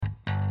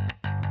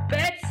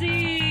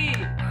Betsy!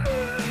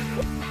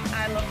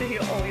 I love to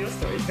hear all your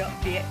stories about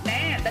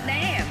Vietnam, the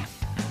Nam.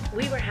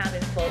 We were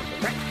having pho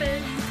for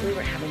breakfast, we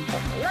were having pho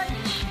for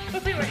lunch,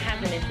 we were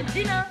having it for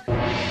dinner.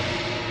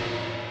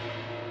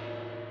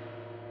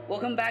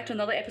 Welcome back to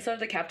another episode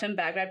of the Captain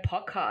Baghdad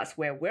podcast,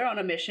 where we're on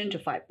a mission to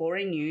fight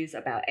boring news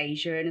about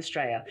Asia and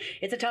Australia.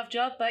 It's a tough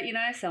job, but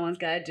someone's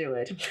got to do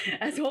it.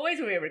 As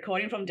always, we're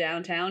recording from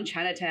downtown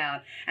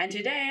Chinatown, and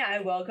today I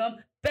welcome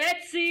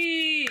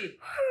Betsy! Woo!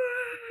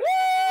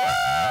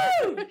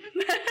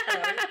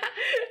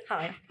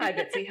 Hi. Hi,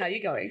 Betsy. How are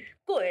you going?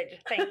 Good,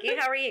 thank you.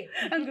 How are you?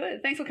 I'm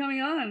good. Thanks for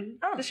coming on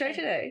the show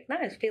today. No,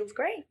 it feels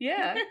great.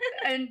 Yeah,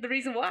 and the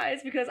reason why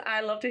is because I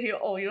love to hear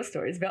all your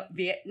stories about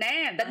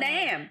Vietnam, the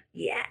Nam.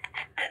 Yes.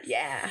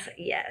 Yeah.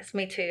 Yes,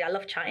 me too. I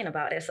love chatting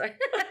about it. So.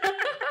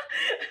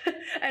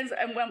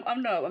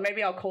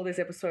 Maybe I'll call this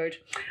episode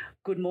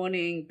 "Good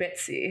Morning,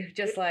 Betsy,"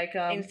 just like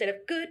instead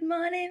of "Good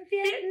Morning,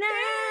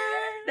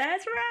 Vietnam."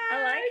 That's right.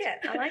 I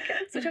like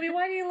it. So tell me,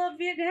 why do you love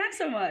Vietnam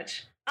so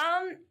much?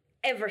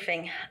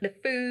 Everything. The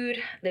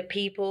food, the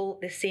people,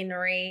 the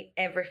scenery,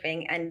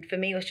 everything. And for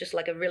me, it was just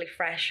like a really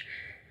fresh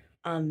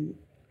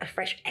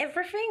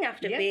everything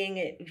after being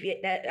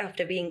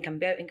in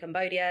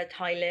Cambodia,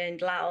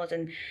 Thailand, Laos,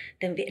 and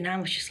then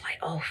Vietnam was just like,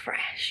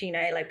 fresh,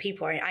 like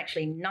people are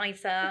actually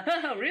nicer.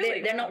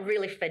 Really? They're not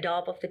really fed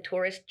up of the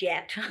tourists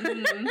yet.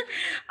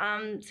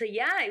 Mm-hmm. So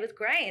yeah, it was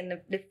great. And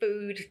the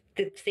food,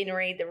 the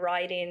scenery, the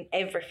riding,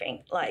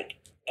 everything, like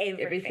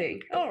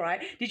everything. All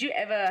right. Did you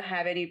ever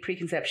have any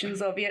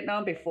preconceptions of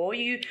Vietnam before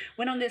you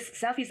went on this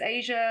Southeast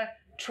Asia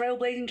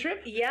trailblazing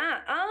trip?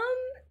 Yeah.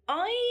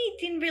 I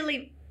didn't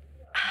really...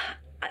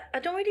 I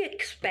don't really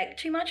expect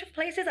too much of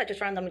places. I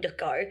just randomly just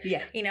go.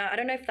 Yeah. I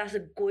don't know if that's a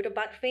good or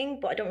bad thing,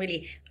 but I don't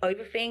really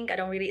overthink.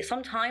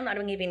 Sometimes I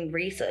don't even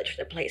research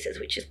the places,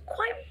 which is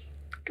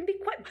can be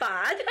quite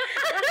bad.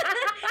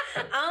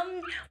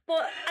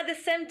 But at the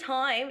same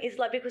time, it's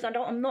like because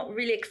I'm not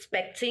really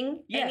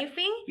expecting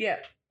anything. Yeah.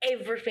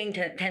 Everything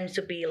tends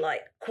to be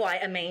like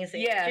quite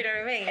amazing. Yeah. Do you know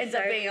what I mean? Ends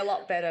up being a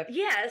lot better.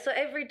 Yeah. So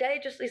every day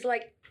just is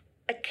like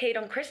a kid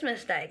on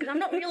Christmas Day because I'm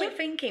not really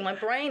thinking. My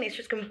brain is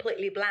just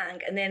completely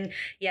blank. And then,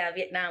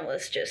 Vietnam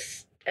was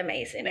just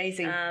amazing.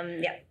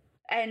 Yeah.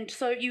 And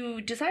so you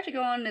decided to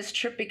go on this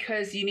trip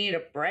because you needed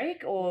a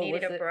break or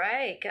Needed a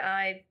break.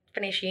 I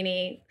finished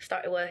uni,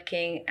 started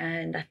working,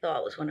 and I thought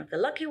I was one of the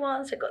lucky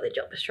ones. I got the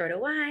job straight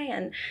away,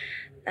 and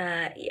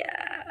 9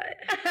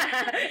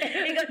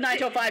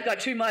 to 5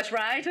 got too much,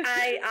 right?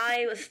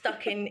 I was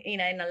stuck in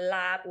a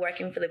lab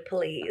working for the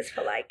police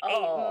for like 8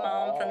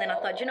 months, and then I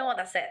thought, you know what,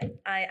 that's it.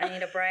 I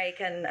need a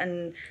break,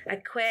 and I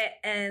quit,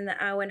 and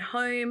I went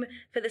home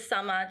for the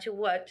summer to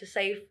work to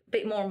save a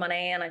bit more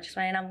money, and I just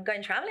went, I'm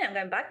going traveling, I'm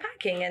going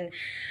backpacking,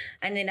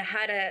 and then I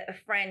had a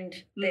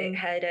friend that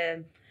had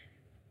a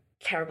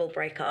terrible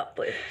breakup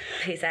with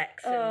his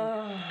ex,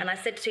 and I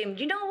said to him,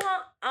 you know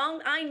what,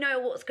 I know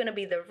what's going to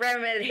be the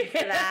remedy for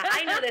that.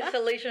 I know the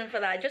solution for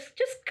that. Just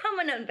come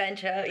on an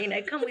adventure,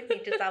 come with me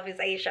to Southeast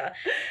Asia.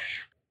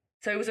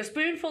 So it was a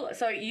spoonful.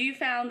 So you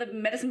found the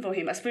medicine for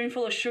him, a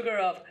spoonful of sugar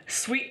of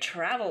sweet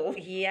travel.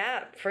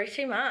 Yeah,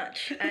 pretty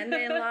much. And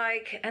then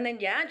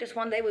just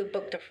one day we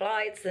booked our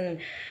flights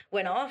and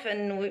went off,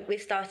 and we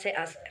started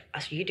as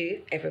you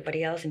do,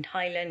 everybody else in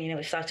Thailand.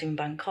 We started in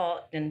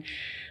Bangkok, and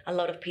a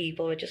lot of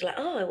people were just like,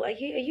 "Oh, are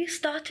you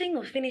starting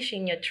or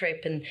finishing your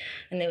trip?" And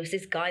there was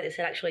this guy that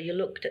said, "Actually, you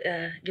look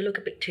a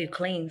bit too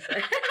clean." So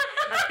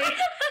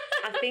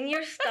I think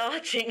you're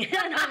starting,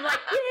 and I'm like,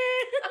 yeah.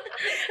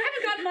 I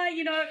haven't got my,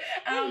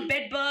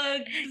 bed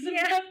bugs.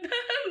 Yeah.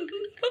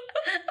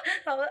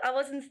 I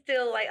wasn't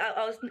still like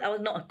I was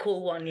not a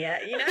cool one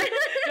yet,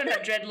 Don't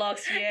have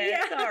dreadlocks yet.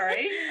 Yeah.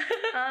 Sorry.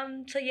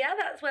 So yeah,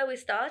 that's where we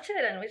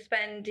started, and we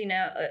spent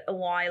a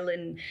while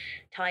in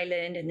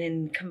Thailand and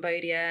then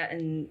Cambodia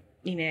and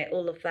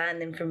all of that, and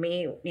then for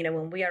me,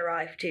 when we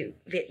arrived to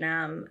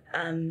Vietnam,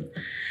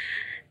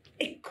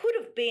 it could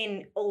have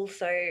been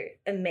also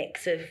a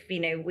mix of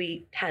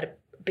we had a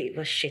bit of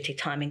a shitty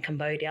time in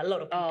Cambodia. A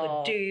lot of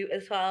people do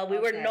as well. We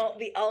were not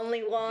the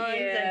only ones.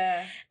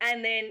 Yeah.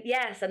 And then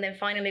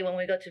finally when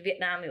we got to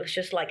Vietnam, it was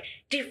just like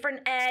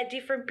different air,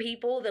 different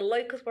people. The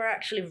locals were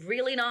actually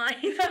really nice.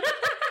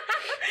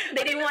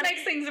 They didn't want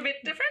makes things a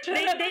bit different.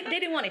 They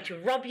didn't want it to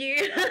rob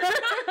you.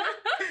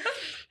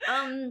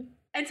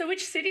 And so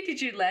which city did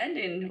you land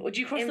in? Or did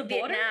you cross the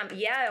border? Vietnam,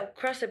 yeah,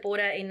 across the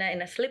border in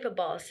a sleeper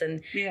bus,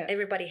 and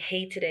everybody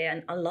hated it,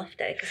 and I loved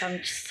it because I'm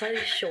just so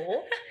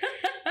short.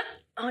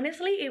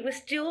 Honestly, it was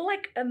still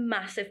like a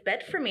massive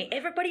bed for me.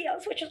 Everybody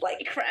else was just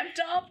like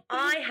cramped up.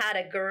 I had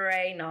a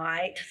great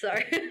night. So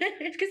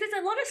because there's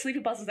a lot of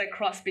sleeper buses that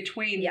cross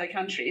between the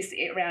countries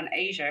around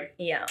Asia.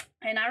 Yeah.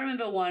 And I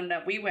remember one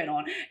that we went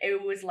on, it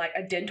was like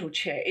a dental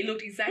chair. It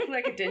looked exactly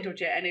like a dental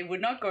chair, and it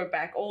would not go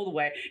back all the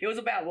way. It was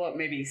about,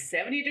 maybe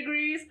 70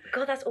 degrees?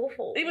 God, that's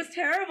awful. It was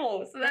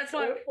terrible. So that's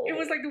why awful. It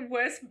was like the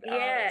worst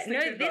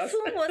this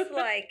one was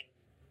like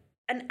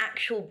an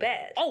actual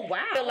bed. Oh,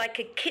 wow. But like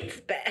a kid's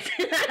bed.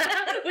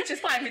 Which is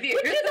fine with you.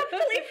 Which is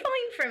absolutely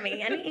fine for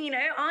me. And, you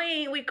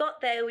know, we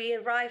got there, we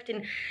arrived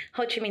in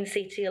Ho Chi Minh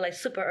City like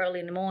super early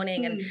in the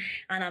morning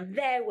and I'm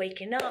there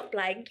waking up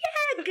like,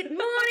 yeah, good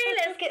morning,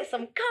 let's get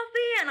some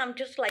coffee. And I'm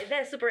just like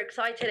there super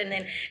excited. And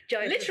then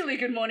Joe... Literally,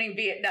 good morning,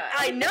 Vietnam.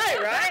 I know,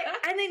 right?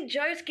 And then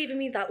Joe's giving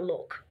me that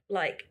look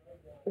like,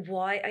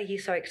 why are you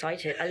so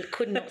excited? I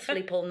could not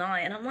sleep all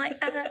night. And I'm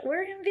like,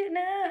 we're in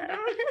Vietnam.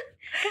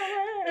 Come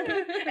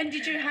on. And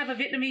did you have a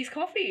Vietnamese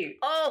coffee?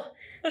 Oh,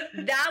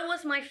 that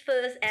was my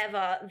first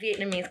ever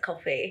Vietnamese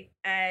coffee.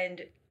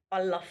 And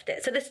I loved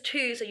it. So there's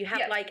two. So you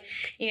have like,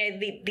 you know,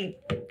 the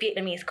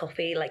Vietnamese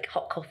coffee, like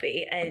hot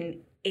coffee. And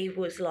it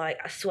was like,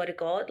 I swear to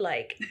God,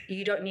 like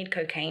you don't need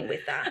cocaine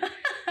with that.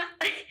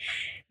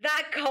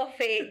 That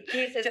coffee,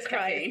 Jesus Just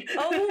Christ. caffeine.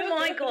 Oh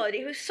my God.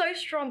 It was so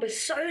strong, but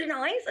so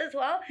nice as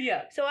well.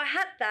 Yeah. So I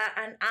had that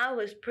and I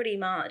was pretty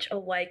much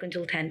awake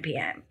until 10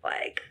 p.m.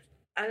 Like,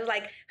 I was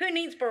like, who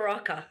needs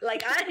Baraka?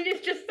 Like, I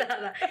just had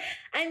that.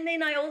 And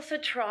then I also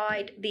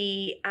tried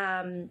the, I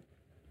can't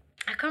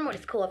remember what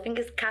it's called. I think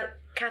it's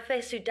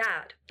Café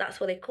Ciudad. That's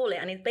what they call it.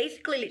 And it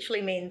basically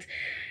literally means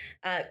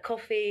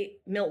coffee,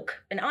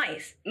 milk, and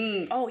ice.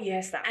 Oh,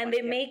 yes, that and one,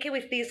 they make it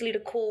with these little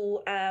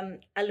cool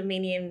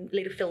aluminium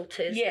little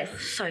filters. Yes.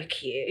 So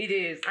cute. It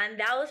is. And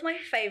that was my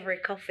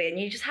favorite coffee. And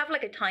you just have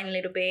like a tiny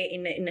little bit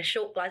in a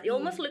short glass. It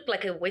almost looked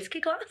like a whiskey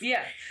glass.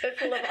 Yeah. But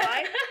full of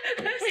ice.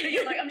 So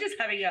you're like, I'm just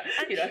having a,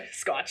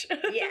 scotch.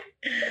 Yeah.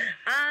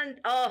 And,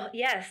 oh,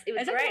 yes, it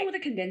was Is that the great. one with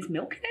the condensed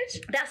milk in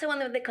it? That's the one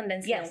with the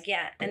condensed milk,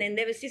 yeah. And then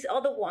there was this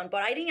other one,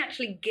 but I didn't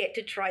actually get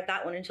to try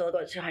that one until I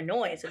got to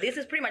Hanoi. So this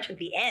is pretty much at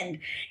the end.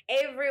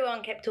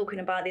 Everyone kept talking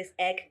about this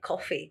egg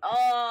coffee.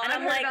 Oh, and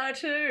I'm like that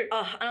too.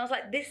 Oh, and I was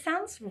like, this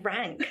sounds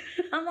rank.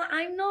 I'm like,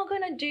 I'm not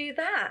gonna do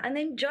that. And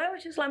then Joe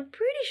was just like, I'm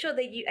pretty sure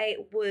that you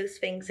ate worse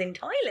things in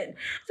Thailand.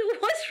 So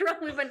what's wrong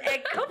with an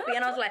egg coffee?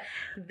 And I was like,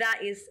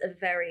 that is a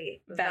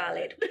very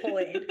valid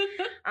point.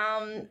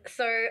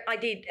 So I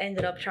did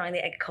ended up trying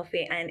the egg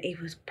coffee, and it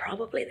was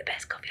probably the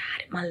best coffee I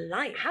had in my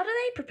life. How do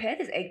they prepare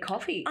this egg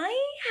coffee?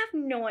 I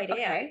have no idea.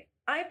 Okay.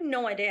 I have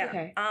no idea.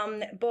 Okay.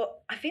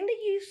 But I think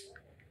they use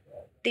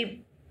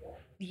the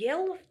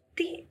yellow of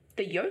the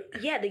yolk?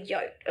 Yeah, the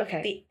yolk of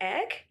the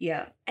egg.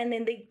 Yeah. And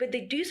then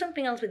they do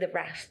something else with the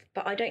rest,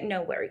 but I don't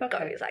know where it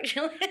goes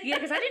actually. Yeah,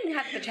 because I didn't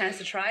have the chance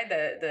to try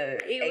the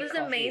It egg was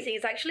coffee. amazing.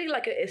 It's actually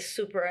like a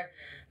super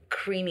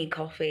creamy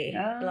coffee,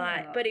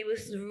 but it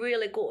was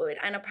really good,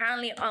 and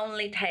apparently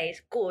only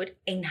tastes good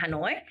in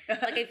Hanoi.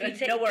 Like if you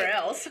take nowhere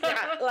else.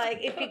 Yeah, like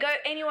if you go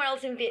anywhere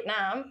else in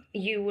Vietnam,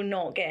 you will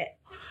not get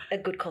a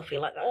good coffee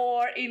like that.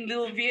 Or in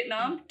little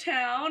Vietnam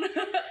town.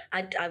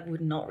 I would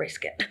not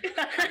risk it.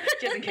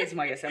 Just in case you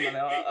might get some of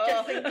that.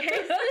 Just in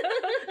case.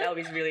 That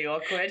would be really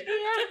awkward.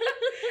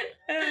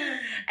 Yeah.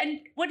 And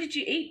what did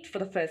you eat for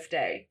the first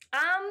day?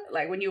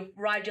 Like when you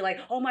arrived, you're like,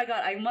 oh my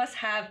God, I must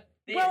have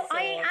this. Well,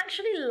 I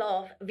actually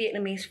love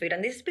Vietnamese food,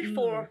 and this is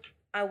before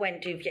I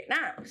went to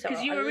Vietnam. So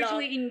because you were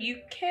originally in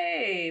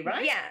UK,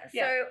 right? Yeah.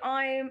 So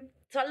I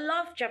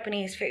love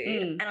Japanese food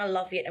and I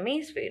love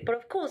Vietnamese food, but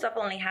of course I've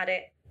only had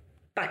it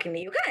back in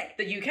the UK.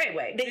 The UK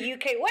way. The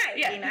UK way,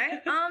 you know.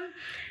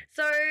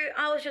 So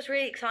I was just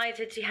really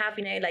excited to have,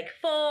 like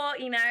pho,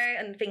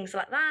 and things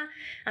like that.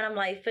 And I'm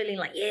like feeling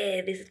like,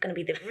 yeah, this is going to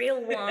be the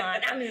real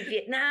one. I'm in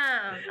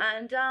Vietnam.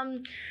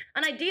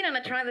 And I did, and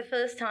I tried the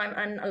first time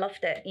and I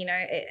loved it.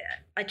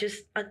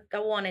 I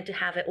wanted to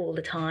have it all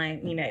the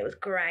time. It was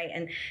great.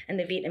 And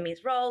the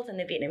Vietnamese rolls and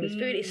the Vietnamese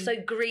food is so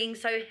green,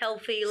 so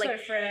healthy. So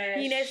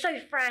fresh. So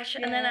fresh.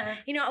 Yeah. And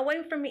then, I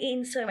went from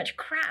eating so much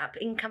crap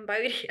in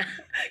Cambodia.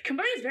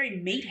 Cambodia is very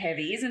meat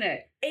heavy, isn't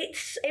it?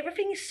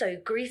 Everything is so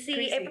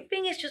greasy.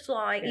 Everything is just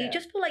like you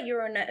just feel like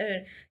you're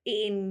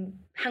eating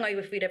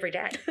hangover food every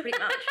day. Pretty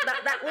much.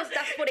 That's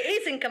what it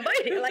is in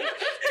Cambodia. Like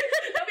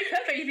that'd be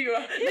perfect if you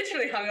were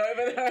literally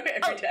hungover though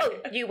every day. Oh,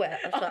 you were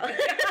as well.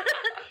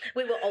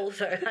 We were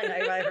also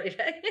hungover every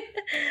day.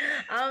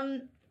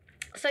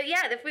 So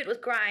yeah, the food was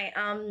great.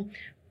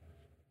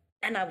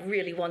 And I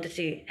really wanted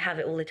to have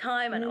it all the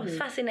time, and I was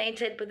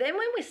fascinated. But then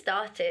when we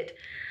started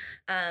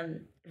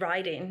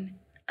riding.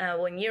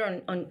 When you're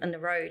on the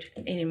road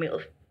in the middle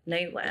of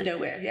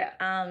nowhere. Yeah.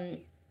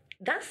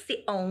 That's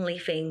the only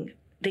thing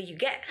that you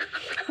get.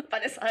 By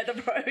the side of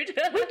the road.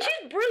 Which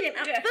is brilliant.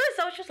 At first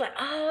I was just like,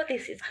 oh,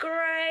 this is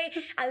great.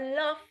 I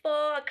love pho.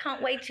 I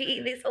can't wait to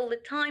eat this all the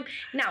time.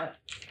 Now,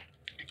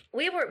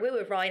 we were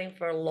riding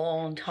for a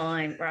long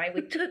time, right?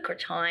 We took our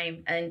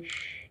time, and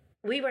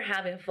we were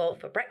having pho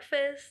for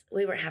breakfast.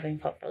 We were having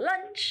pho for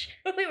lunch.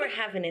 We were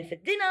having it for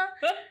dinner.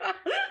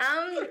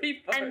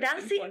 And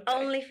that's the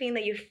only thing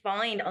that you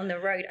find on the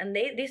road. And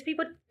these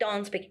people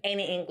don't speak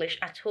any English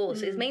at all.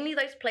 So it's mainly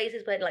those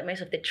places where like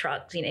most of the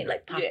trucks,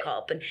 like park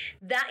up. And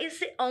that is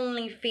the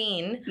only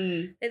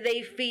thing that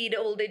they feed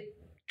all the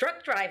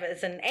truck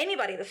drivers and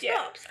anybody that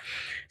stops.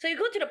 So you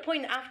got to the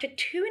point after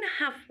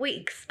 2.5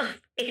 weeks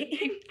of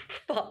eating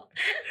pho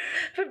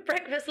for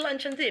breakfast,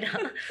 lunch, and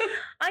dinner.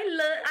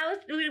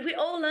 We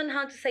all learned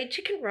how to say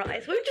chicken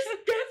rice. We were just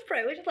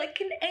desperate. We were just like,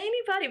 can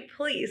anybody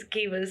please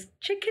give us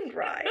chicken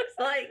rice,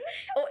 like,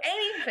 or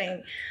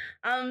anything?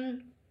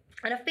 And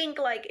I think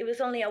like it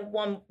was only at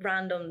one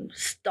random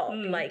stop,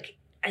 like.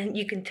 And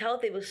you can tell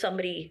there was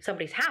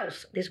somebody's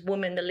house, this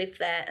woman that lived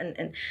there,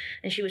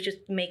 and she was just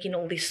making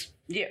all this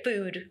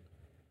food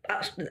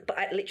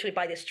literally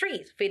by the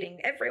streets, feeding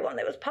everyone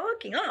that was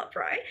parking up,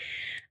 right?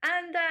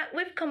 And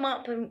we've come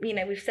up and,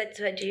 we've said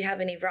to her, do you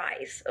have any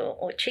rice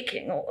or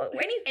chicken or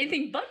anything?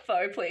 Anything but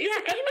pho, please.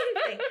 Yeah,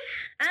 anything.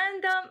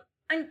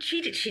 And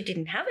she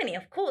didn't have any,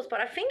 of course, but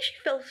I think she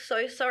felt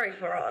so sorry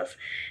for us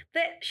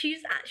that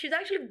she's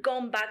actually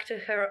gone back to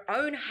her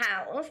own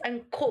house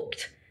and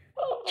cooked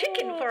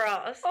chicken for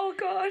us. Oh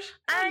gosh,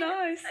 how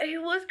nice. It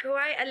was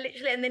great.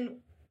 And then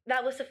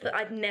that was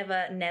I've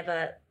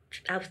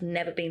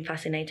never been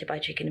fascinated by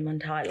chicken in my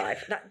entire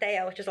life. That day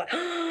I was just like,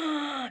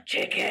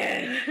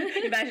 chicken.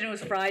 Imagine it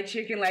was fried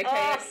chicken, like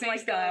KFC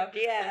style. God,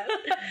 yeah.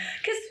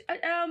 Because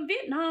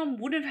Vietnam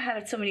wouldn't have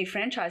had so many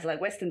franchises, like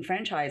Western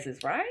franchises,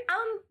 right?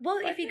 Well,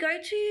 if you go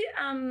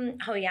to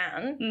Hoi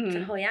An,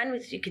 so Hoi An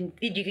was you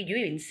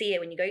even see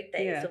it when you go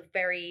there. Yeah. So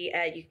very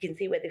you can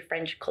see where the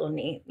French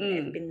colony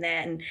has been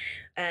there,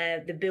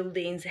 and the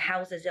buildings, the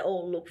houses, they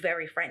all look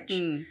very French.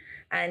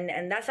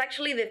 And that's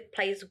actually the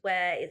place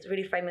where it's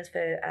really famous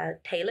for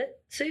tailored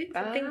suits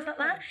and things like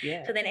that.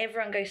 Yeah. So then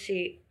everyone goes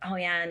to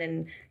Hoi An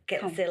and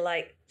gets their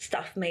like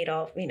stuff made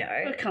of,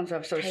 It comes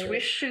up so tailored.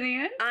 swish in the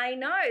end. I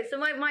know. So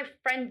my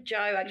friend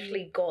Joe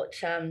actually got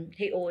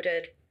he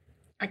ordered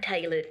a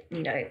tailored,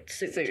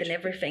 suit and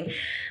everything.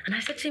 And I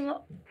said to him,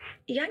 well,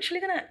 you're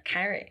actually going to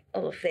carry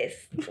all of this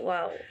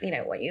while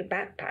you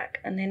backpack?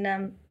 And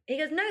then he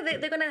goes, no, they're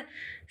going to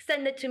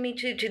send it to me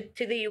to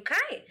the UK.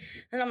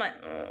 And I'm like,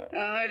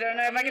 I don't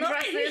know if I can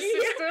trust this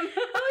system.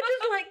 I was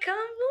just like, I'm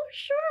not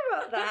sure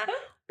about that.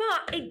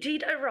 But it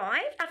did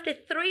arrive after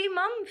 3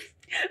 months.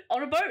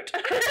 On a boat.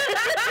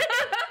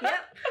 Yeah.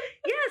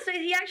 So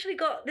he actually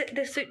got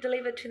the suit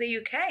delivered to the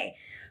UK.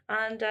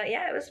 And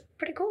it was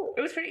pretty cool.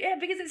 It was pretty,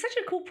 because it's such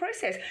a cool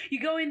process. You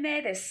go in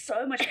there, there's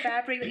so much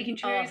fabric that you can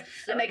choose.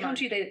 So and they come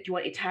to you, do you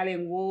want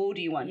Italian wool?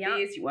 Do you want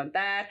this? Do you want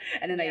that?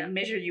 And then they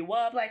measure you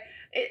up. Like,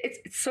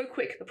 it's so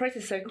quick. The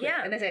process is so quick.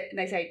 Yeah. And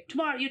they say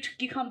tomorrow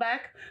you come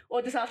back,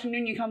 or this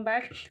afternoon you come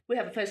back. We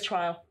have a first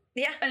trial.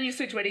 Yeah. And your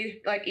suit's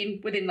ready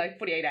within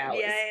 48 hours.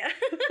 Yeah.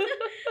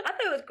 I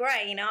thought it was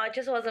great, I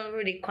just wasn't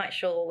really quite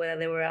sure whether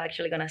they were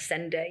actually going to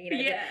send it,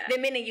 the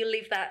minute you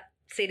leave that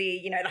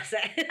city, that's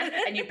it.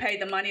 And you pay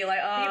the money, like,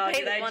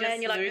 did I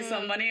just lose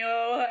some money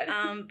or what?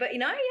 But,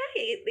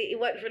 it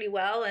worked really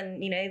well,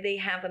 and, they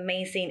have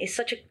amazing, it's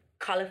such a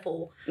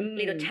colourful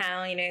little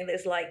town,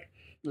 there's like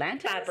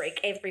Lanterns? fabric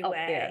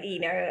everywhere,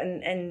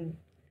 and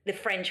the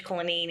French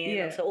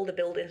colony, so all the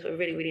buildings were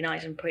really, really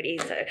nice and pretty.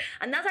 So,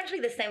 and that's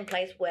actually the same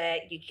place where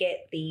you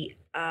get the,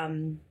 I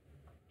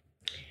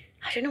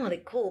don't know what they're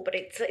called, but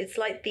it's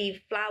like the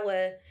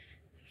flower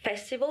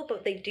festival,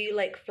 but they do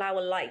like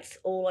flower lights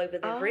all over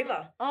the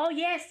river. Oh,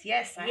 yes.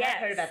 I have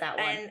heard about that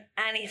one.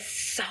 And it's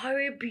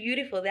so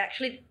beautiful. They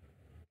actually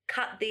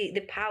cut the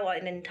power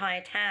in the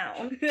entire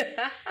town.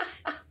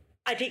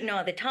 I didn't know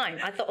at the time.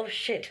 I thought, oh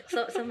shit,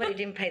 so somebody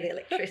didn't pay the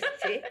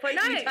electricity. But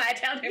no, the entire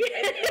town didn't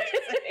pay the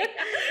electricity.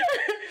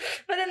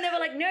 But then they were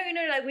like, no,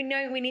 like we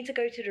know we need to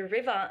go to the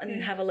river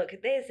and have a look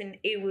at this, and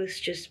it was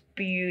just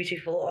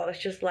beautiful. I was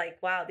just like,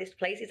 wow, this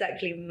place is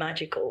actually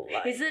magical.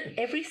 Like, is it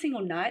every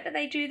single night that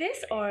they do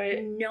this, or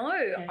no?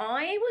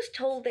 I was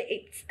told that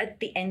it's at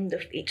the end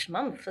of each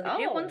month, so they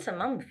do it once a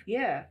month.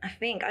 Yeah, I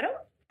think. I don't.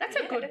 That's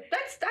a good. I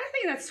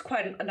think that's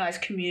quite a nice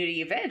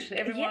community event.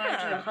 Everyone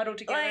to huddle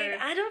together.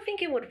 Like, I don't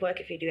think it would work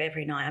if you do it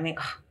every night. I mean,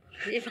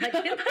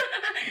 imagine.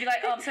 You're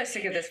like, I'm so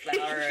sick of this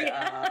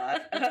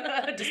flower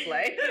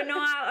display. No,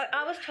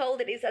 I was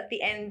told it is at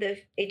the end of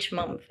each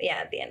month. Yeah,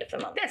 at the end of the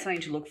month. That's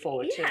something to look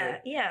forward to.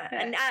 Yeah.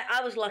 And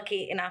I was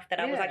lucky enough that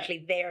I was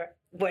actually there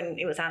when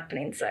it was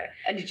happening. So.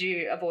 And did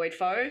you avoid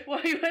pho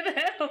while you were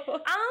there?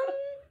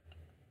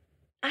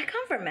 I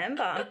can't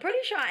remember. I'm pretty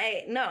sure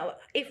no.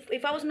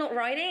 If I was not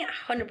riding,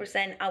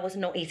 100% I was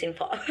not eating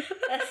pho.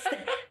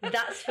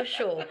 That's for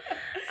sure.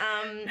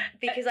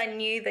 Because I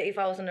knew that if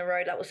I was on the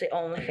road, that was the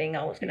only thing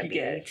I was going to be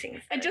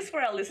eating. And just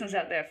for our listeners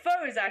out there,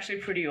 pho is actually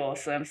pretty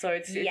awesome. So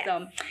it's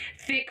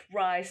thick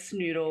rice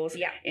noodles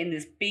in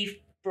this beef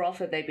broth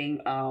that they've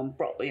been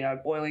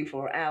boiling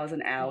for hours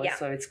and hours.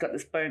 So it's got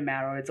this bone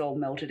marrow. It's all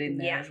melted in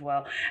there as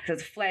well. So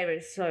the flavour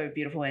is so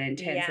beautiful and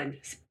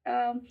intense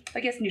and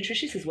I guess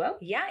nutritious as well.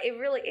 Yeah, it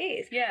really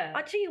is. Yeah.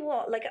 I tell you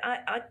what, like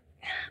I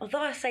although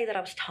I say that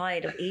I was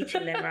tired of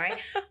eating them, right?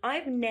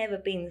 I've never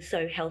been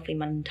so healthy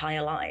my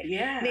entire life.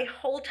 Yeah. The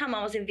whole time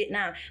I was in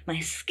Vietnam, my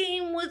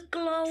skin was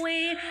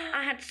glowing.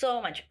 I had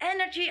so much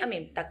energy. I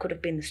mean, that could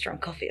have been the strong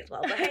coffee as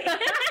well, but hey.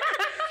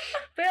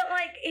 But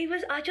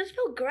I just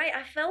felt great.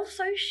 I felt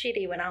so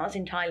shitty when I was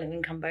in Thailand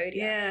and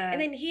Cambodia. Yeah.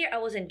 And then here I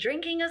wasn't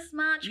drinking as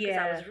much because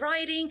I was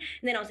riding.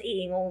 And then I was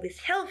eating all this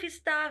healthy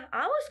stuff.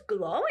 I was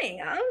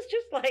glowing. I was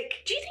just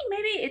like... Do you think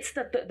maybe it's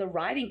the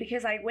riding?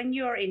 Because like when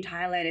you're in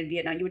Thailand and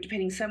Vietnam, you were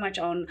depending so much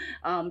on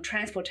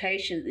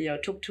transportation,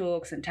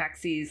 tuk-tuks and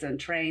taxis and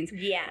trains.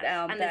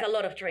 Yeah, and there's a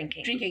lot of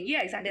drinking. Drinking,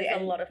 yeah, exactly.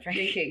 There's a lot of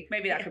drinking.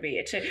 Maybe that could be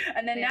it too.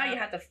 And then now you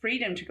have the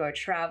freedom to go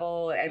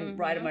travel and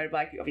ride a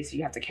motorbike. Obviously,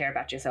 you have to care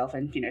about yourself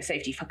and,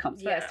 safety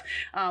comes first.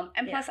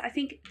 And plus, I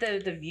think the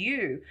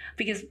view,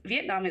 because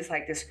Vietnam is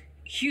like this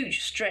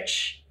huge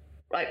stretch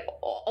like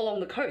along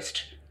the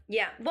coast.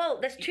 Yeah, well,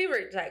 there's 2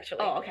 routes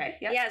actually. Oh, okay.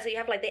 Yeah, so you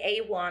have like the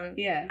A1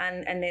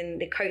 and then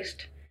the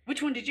coast.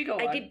 Which one did you go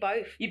on? I did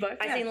both. You both?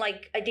 I think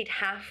like I did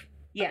half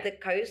of the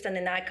coast and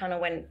then I kind of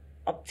went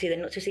up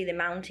to see the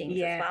mountains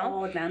as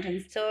well. Oh, the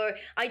mountains. So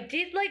I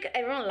did like,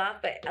 everyone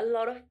laughed, but a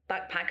lot of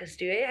backpackers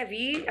do it. Have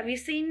you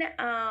seen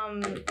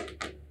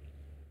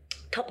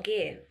Top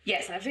Gear?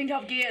 Yes, I've seen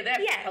Top Gear. They're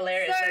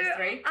hilarious, so those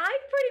 3. I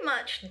pretty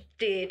much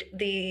did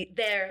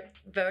their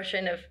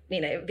version of,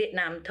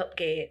 Vietnam Top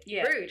Gear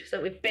route.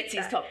 So with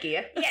Betsy's Top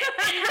Gear. Yeah.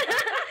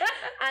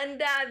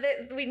 And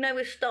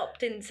we've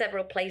stopped in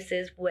several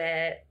places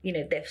where,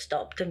 they've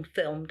stopped and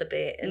filmed a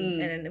bit.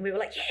 And we were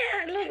like,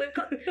 yeah, look, we've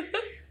got...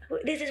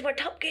 This is where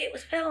Top Gear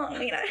was filmed,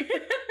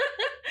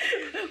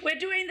 We're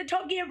doing the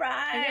Top Gear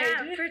ride.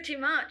 Yeah, pretty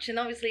much. And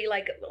obviously,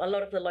 like, a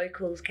lot of the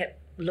locals kept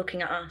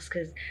looking at us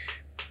because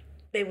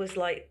there was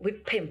like, we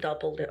pimped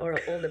up all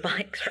the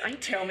bikes,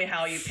 right? Tell me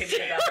how you pimped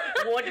it up.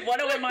 What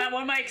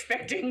am I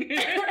expecting?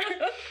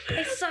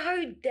 It's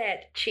so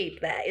dead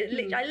cheap there.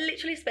 I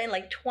literally spent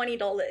like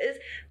 $20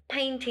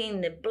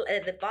 painting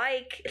the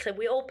bike. So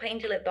we all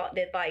painted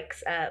the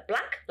bikes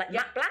black, like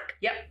matte black.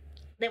 Yep.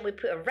 Then we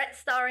put a red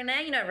star in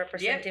there,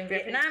 representing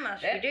Vietnam,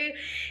 as we do.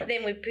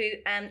 Then we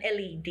put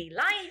LED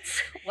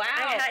lights. Wow.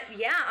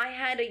 I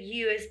had a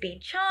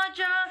USB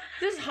charger.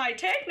 This is high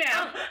tech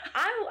now.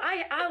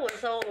 I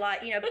was all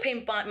like,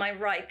 pimp out my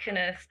right kind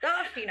of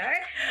stuff,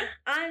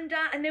 And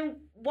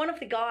then one of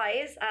the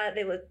guys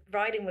that was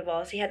riding with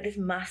us, he had this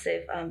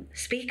massive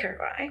speaker,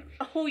 right?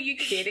 Oh, you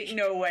kidding?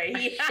 No way.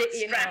 He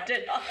strapped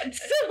it on.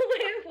 So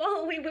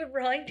while we were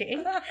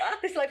riding,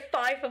 there's like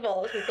 5 of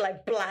us with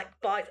like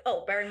black bikes.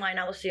 Oh, bear in mind,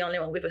 I was the only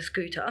one with a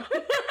scooter.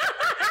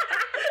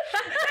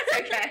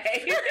 That's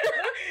okay.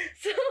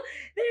 So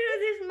there was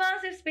this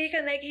massive speaker,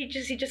 and like he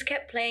just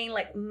kept playing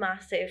like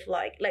massive,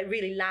 like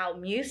really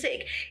loud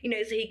music,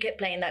 So he kept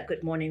playing that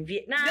Good Morning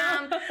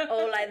Vietnam,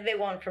 or like the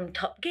one from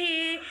Top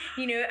Gear,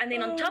 And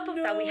then on top of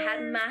that, we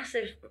had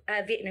massive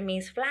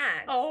Vietnamese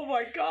flags. Oh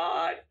my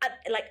god!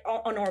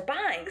 On our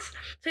bikes.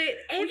 So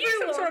everyone,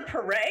 some sort of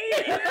parade.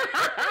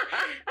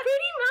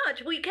 Pretty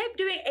much, we kept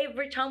doing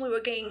every time we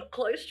were getting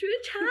close to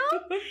a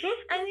town,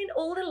 and then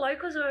all the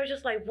locals were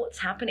just like, "What's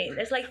happening?"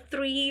 There's like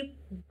 3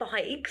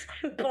 bikes,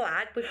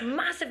 black with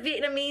massive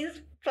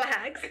Vietnamese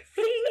flags,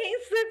 singing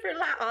super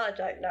loud. Oh, I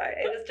don't know.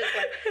 It was just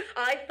like,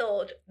 I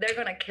thought they're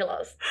gonna kill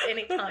us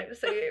anytime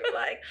soon.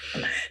 Like,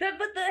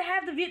 but they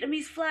have the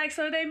Vietnamese flag,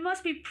 so they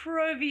must be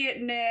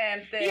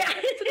pro-Vietnam. Yeah.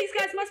 So these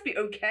guys must be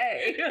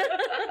okay.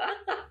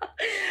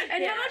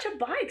 And how much are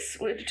bikes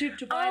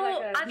to buy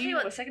like a new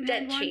or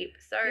second-hand one? Dead cheap.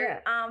 So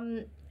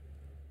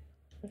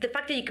the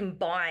fact that you can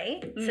buy,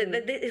 so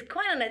it's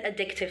quite an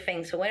addictive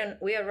thing. So when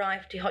we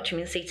arrived to Ho Chi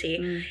Minh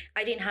City,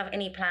 I didn't have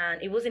any plan.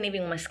 It wasn't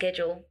even on my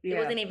schedule. It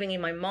wasn't even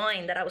in my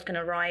mind that I was going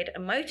to ride a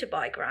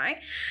motorbike, right?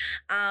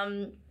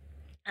 And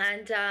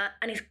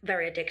it's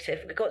very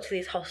addictive. We got to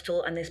this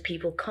hostel and there's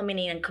people coming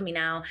in and coming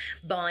out,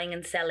 buying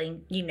and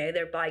selling,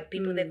 their bike.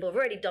 People they've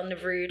already done the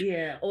route,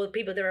 or the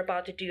people that are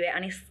about to do it,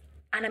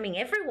 and I mean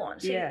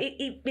everyone. So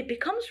it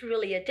becomes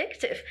really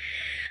addictive.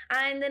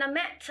 And then I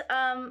met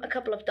a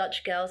couple of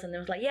Dutch girls, and they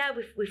was like, "Yeah,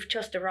 we've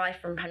just arrived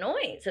from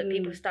Hanoi." So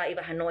people start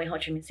either Hanoi, Ho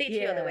Chi Minh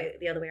City, or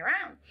the other way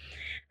around.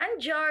 And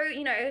Joe,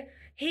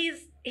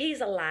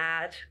 he's a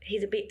lad.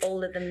 He's a bit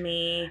older than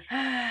me.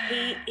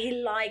 He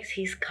likes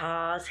his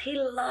cars. He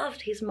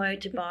loved his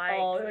motorbike.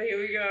 Oh, here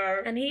we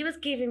go. And he was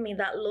giving me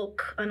that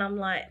look, and I'm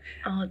like,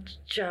 "Oh,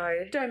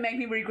 Joe, don't make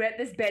me regret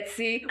this,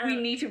 Betsy. We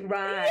need to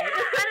ride." Yeah,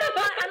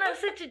 and I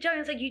said to Joe, I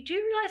was like, "You do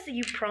realize that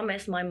you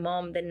promised my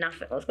mom that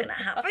nothing was going to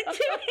happen to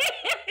me?"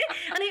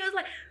 And he was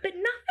like, "But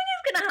nothing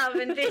is going to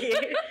happen to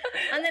you."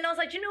 And then I was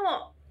like, "You know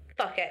what?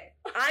 Fuck it.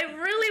 I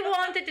really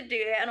wanted to do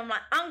it." And I'm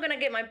like, I'm going to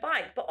get my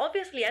bike. But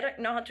obviously, I don't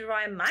know how to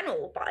ride a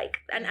manual bike.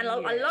 And a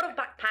lot of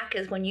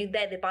backpackers, when you're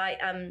there, they buy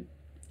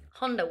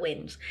Honda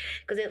Winds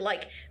because they're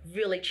like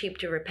really cheap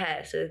to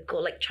repair. So they've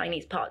got like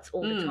Chinese parts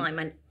all the time.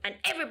 And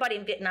everybody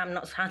in Vietnam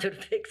knows how to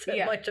fix a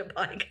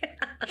motorbike.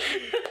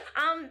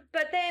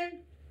 But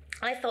then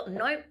I thought,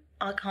 nope,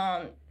 I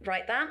can't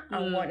ride that. I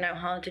won't know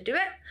how to do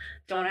it.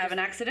 Don't want to have an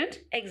accident?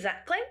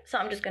 Exactly. So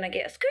I'm just going to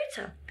get a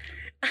scooter.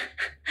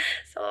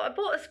 So I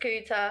bought a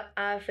scooter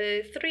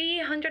for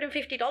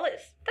 $350.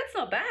 That's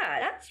not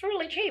bad. That's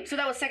really cheap. So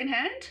that was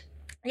secondhand?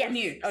 Yes,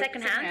 new.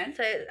 Secondhand.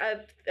 So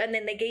and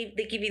then they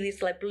give you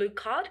this like blue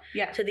card.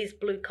 Yeah. So this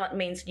blue card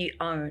means you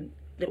own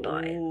the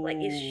bike. Like,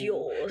 it's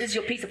yours. This is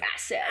your piece of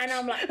asset. And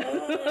I'm like,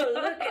 oh,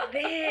 look at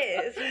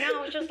this. You know,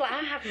 I was just like,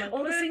 I have my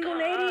all the single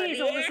ladies,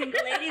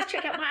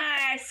 check out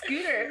my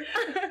scooter.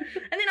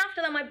 And then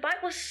after that, my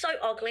bike was so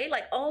ugly.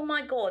 Like, oh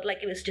my God.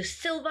 Like, it was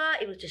just silver.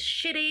 It was just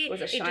shitty.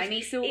 Was it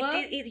shiny silver?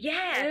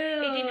 Yeah.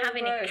 Ew, it didn't have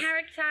any gross.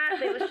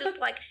 character. It was just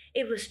like,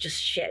 it was just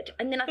shit.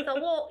 And then I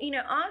thought, well, you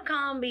know, I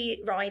can't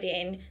be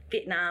riding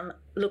Vietnam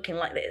looking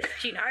like this,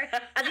 you know?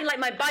 I think like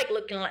my bike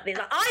looking like this.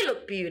 Like, I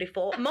look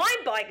beautiful. My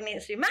bike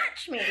needs to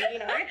match me, you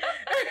know?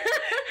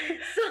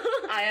 So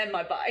I am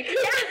my bike.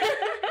 yeah.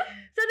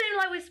 So then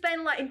like we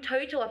spent like in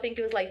total, I think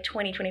it was like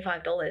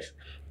 $25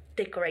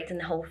 decorating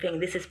the whole thing.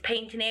 This is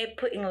painting it,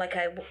 putting like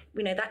a,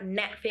 you know, that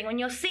net thing on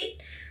your seat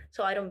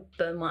so I don't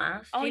burn my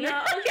ass. Oh, you know?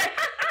 no. Okay.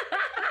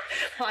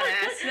 Hot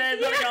ass.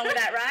 There's nothing wrong with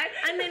that, right?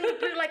 And then we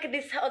put like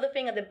this other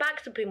thing at the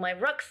back to put my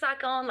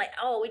rucksack on. Like,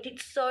 oh, we did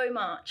so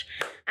much.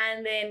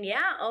 And then,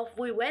 yeah, off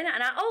we went.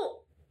 And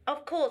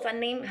of course, I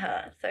named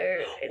her. So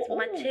it's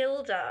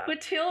Matilda.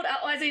 Matilda,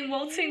 as in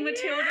waltzing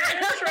Matilda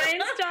in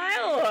Australian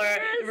style,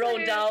 or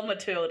roll down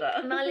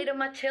Matilda? My little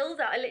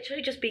Matilda. I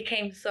literally just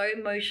became so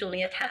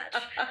emotionally attached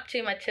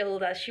to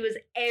Matilda. She was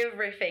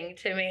everything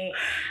to me.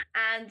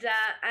 And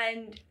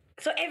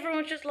so everyone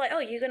was just like, oh,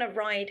 you're going to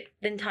ride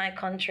the entire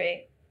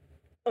country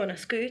on a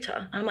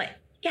scooter? I'm like,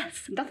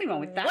 yes. Nothing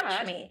wrong with that.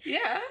 Watch me.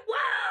 Yeah.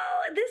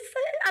 Wow,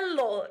 there's a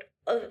lot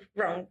of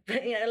wrong,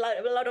 you know,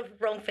 a lot of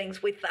wrong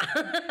things with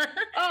that.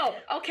 Oh,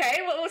 okay.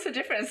 What's the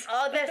difference?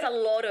 Oh, there's a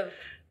lot of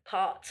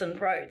parts and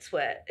roads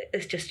where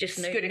it's just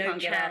Scooter no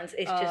can't get chance. out.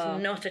 It's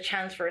just not a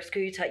chance for a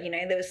scooter. You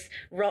know, there's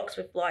rocks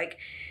with like,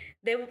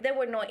 they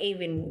were not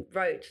even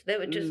roads. They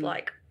were just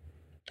like,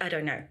 I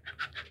don't know.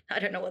 I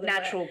don't know what they were.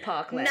 Natural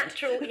parkland.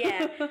 Natural,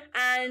 yeah.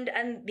 and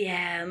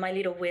yeah, my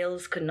little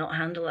wheels could not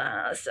handle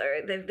that. So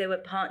there were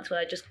parts where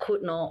I just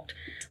could not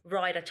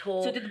ride at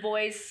all. So did the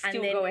boys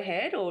still go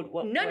ahead, or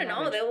what? No.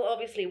 Happened? They were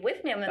obviously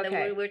with me, and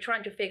then we were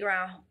trying to figure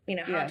out, you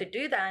know, how to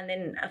do that. And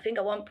then I think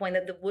at one point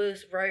that the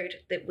worst road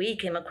that we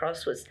came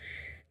across was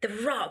the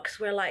rocks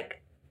were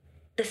like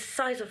the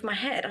size of my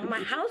head. I'm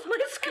like, how's my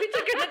scooter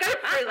gonna go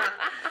through that?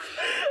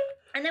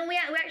 And then we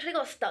actually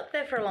got stuck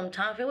there for a long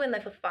time. We were in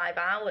there for 5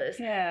 hours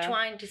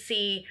trying to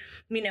see,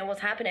 you know,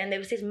 what's happening. And there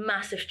was this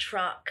massive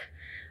truck,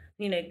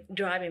 you know,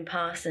 driving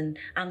past, and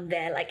I'm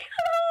there like,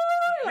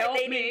 hello! Help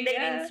Like me, they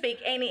didn't speak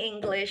any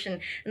English,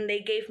 and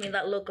they gave me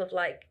that look of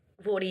like,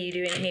 what are you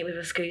doing here with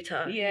a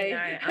scooter? Yeah. You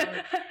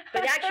know?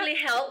 But they actually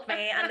helped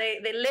me, and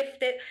they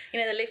lifted, you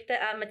know,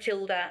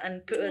 Matilda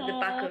and put her at the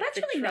back of that's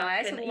the really truck.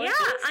 nice. And, yeah,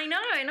 I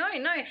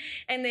know.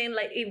 And then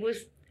like it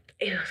was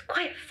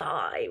quite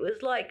far. It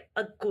was like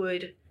a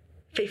good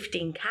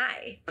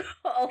 15k.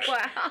 Oh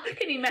wow!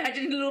 Can you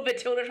imagine little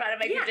Matilda trying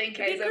to make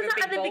 15k over big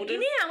because at the boulders?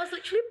 beginning I was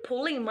literally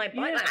pulling my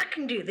bike. Like, I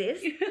can do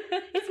this.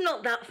 It's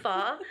not that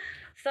far.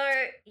 So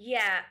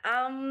yeah,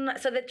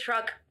 so the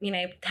truck, you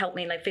know, helped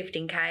me like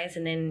 15k's,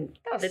 and then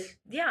I know,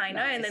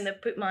 nice. and then they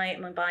put my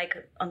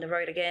bike on the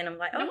road again. I'm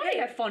like, No wonder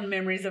you have fond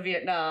memories of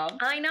Vietnam.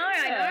 I know,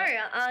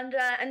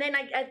 and then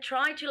I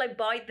tried to like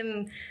buy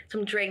them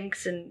some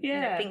drinks and you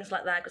know, things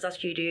like that, because that's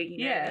what you do,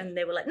 you know. And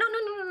they were like, no.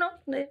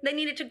 They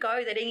needed to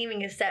go. They didn't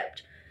even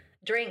accept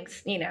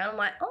drinks, you know. I'm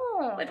like,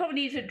 oh, They probably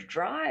need to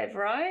drive,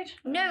 right?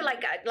 no,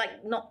 like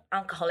not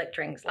alcoholic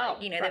drinks.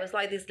 Like, you know, there was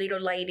like this little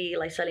lady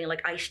like selling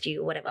like iced tea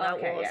or whatever that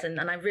was, and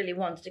I really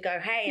wanted to go,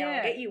 hey,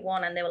 I'll get you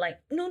one, and they were like,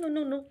 no.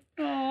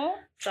 Aww.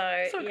 So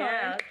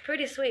yeah, kind.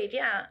 pretty sweet,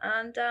 yeah.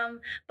 And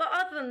but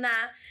other than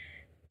that,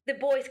 the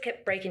boys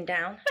kept breaking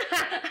down.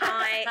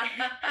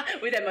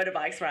 With their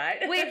motorbikes, right?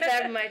 With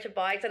their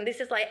motorbikes, and this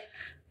is like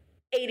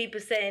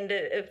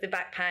 80% of the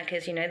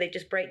backpackers, you know, they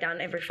just break down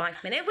every 5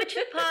 minutes, which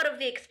is part of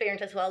the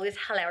experience as well. It was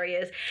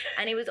hilarious.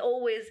 And it was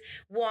always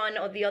one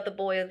or the other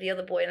boy.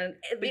 And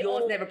but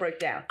yours never broke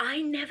down.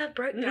 I never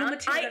broke down.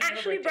 I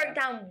actually broke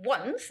down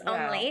once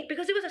only,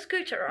 because it was a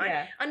scooter, right?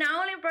 Yeah. And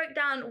I only broke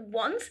down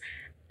once,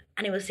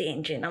 and it was the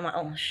engine. I'm like,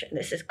 oh shit,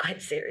 this is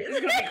quite serious. It's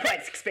going to be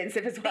quite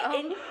expensive as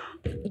well.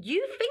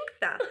 You think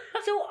that?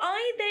 So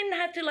I then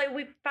had to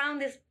we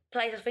found this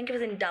place, I think it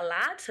was in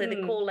Dalat, so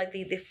they call like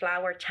the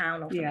flower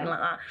town or something like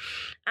that,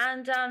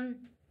 and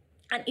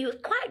it was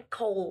quite a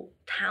cold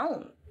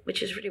town,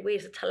 which is really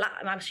weird. It's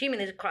Talat. I'm assuming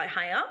it's quite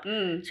high up, so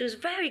it was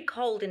very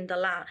cold in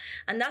Dalat,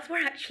 and that's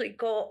where I actually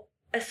got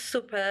a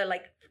super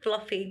like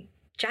fluffy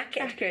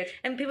jacket.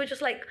 And people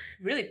just like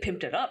really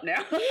pimped it up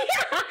now. Yeah.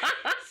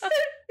 So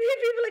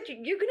people like,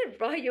 you're gonna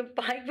ride your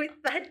bike with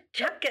that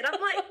jacket? I'm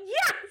like,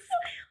 yes.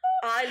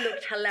 I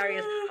looked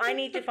hilarious. I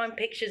need to find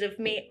pictures of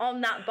me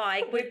on that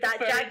bike with that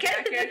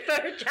jacket. The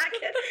fur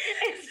jacket.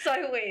 It's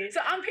so weird.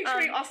 So I'm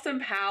picturing Austin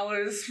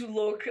Powers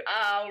look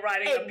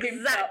riding a pimped up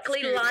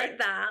exactly scooter. like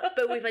that,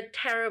 but with a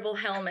terrible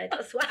helmet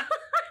as well.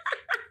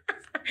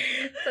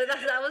 So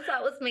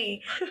that was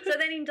me. So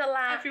then in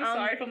Dalat, I feel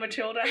sorry for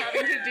Matilda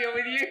having to deal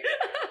with you.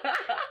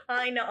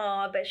 I know. Oh,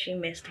 I bet she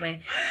missed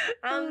me.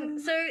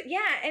 So yeah,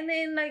 and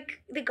then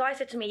like the guy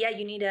said to me, yeah,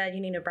 you need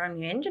a brand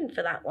new engine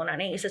for that one.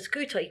 And it's a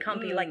scooter. It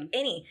can't be like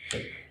any.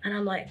 And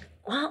I'm like,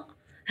 what?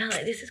 I'm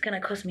like, this is going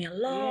to cost me a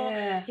lot.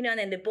 Yeah. You know, and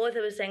then the boys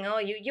were saying, oh,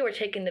 you were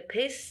taking the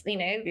piss, you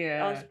know,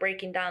 Yeah. I was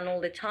breaking down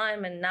all the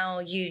time, and now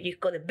you've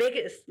got the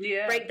biggest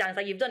Yeah. breakdowns.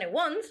 Like, you've done it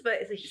once, but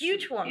it's a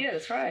huge one. Yeah,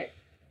 that's right.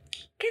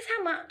 Guess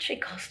how much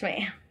it cost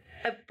me?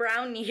 A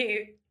brand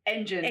new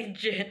Engine.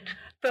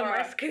 for All my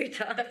right.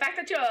 scooter. The fact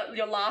that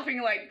you're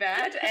laughing like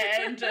that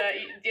and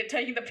you're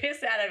taking the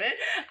piss out of it,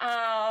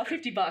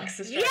 $50.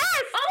 Australian.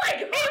 Yes! Oh my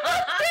It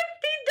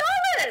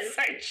was $50!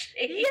 So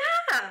cheap.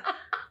 Yeah!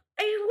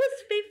 It was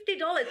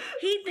 $50.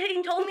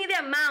 He told me the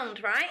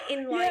amount, right?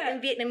 In Yeah.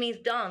 in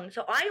Vietnamese dong.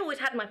 So I always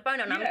had my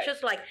phone on. I'm Yeah.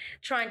 just like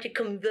trying to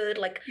convert,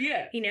 like,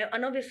 Yeah. you know,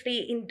 and obviously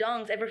in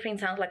dongs everything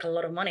sounds like a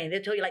lot of money. They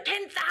tell you like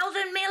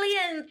 10,000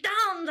 million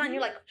dongs, and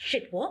you're like,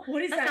 shit, what?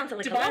 What is that? Sounds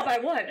like a Divided lot. by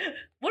what?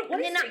 What And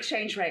is then the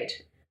exchange rate?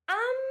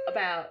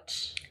 About...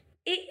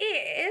 It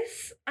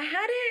is. I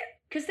had it.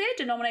 Because their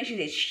denomination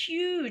is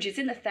huge. It's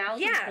in the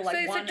thousands Yeah. for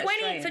like one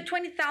Australian. So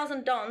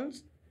 20,000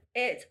 dons.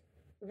 It's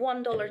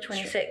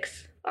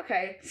 $1.26.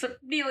 Okay, so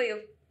nearly,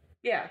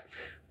 yeah,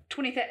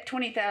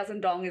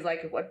 20,000 dong is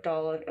like what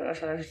dollar?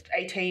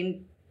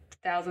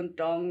 18,000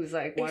 dong is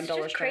like $1 It's just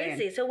Australian.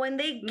 crazy. So when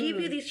they give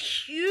you this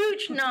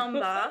huge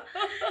number,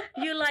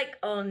 you're like,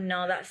 oh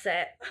no, that's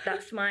it.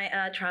 That's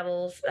my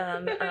travels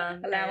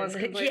Allowance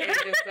and- completely yeah.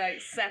 just like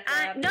sat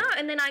there. No,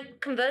 and then I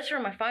converted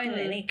on my phone,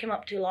 and it came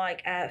up to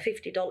like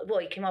 $50. Well,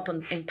 it came up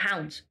in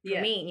pounds for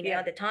Yeah, me, you know, yeah.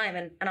 at the time,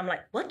 and I'm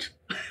like, what?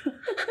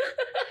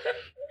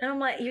 And I'm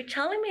like, you're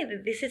telling me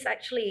that this is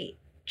actually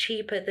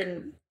cheaper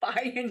than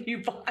Buying a new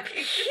bike.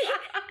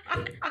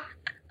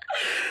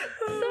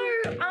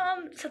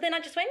 so then I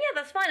just went, yeah,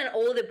 that's fine. And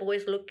all the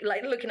boys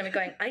looking at me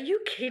going, are you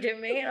kidding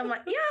me? And I'm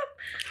like,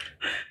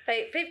 yeah.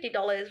 Paid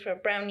 $50 for a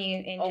brand new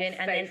engine,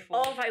 and then faithful.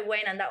 off I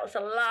went. And that was the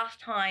last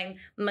time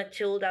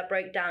Matilda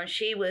broke down.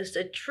 She was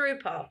a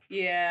trooper.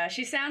 Yeah,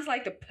 she sounds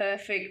like the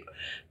perfect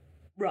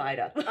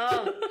rider.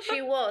 Oh,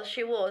 she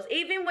was.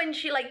 Even when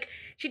she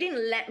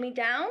didn't let me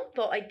down,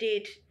 but I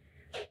did.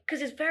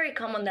 Because it's very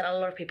common that a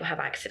lot of people have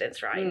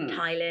accidents, right? In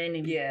Thailand,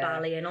 in Yeah.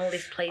 Bali, and all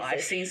these places.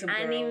 I've seen some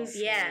And girls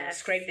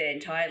scrape their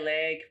entire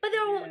leg. But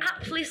they're all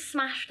absolutely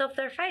smashed off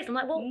their face. I'm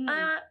like, well,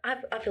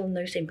 I feel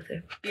no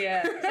sympathy.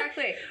 Yeah,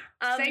 exactly.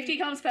 Safety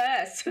comes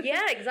first.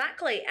 Yeah,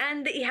 exactly.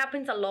 And it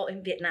happens a lot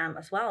in Vietnam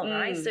as well,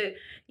 right? So,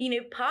 you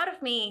know, part of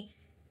me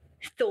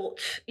thought,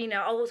 you know,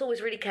 I was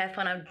always really careful,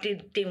 and I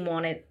didn't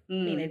want it,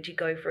 you know, to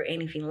go for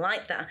anything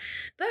like that.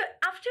 But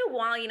after a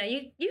while, you know,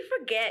 you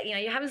forget, you know,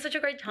 you're having such a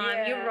great time,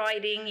 Yeah. you're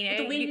riding, you know. With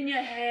the wind in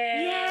your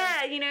hair.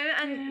 Yeah, you know,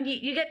 and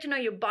you get to know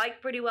your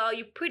bike pretty well.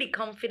 You're pretty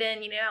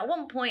confident, you know. At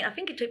one point, I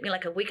think it took me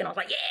like a week, and I was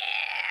like,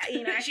 yeah,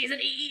 you know. She's an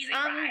easy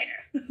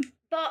rider.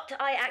 But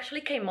I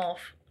actually came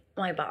off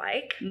my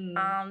bike,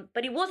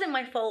 but it wasn't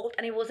my fault,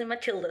 and it wasn't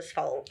Matilda's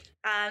fault.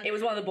 It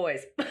was one of the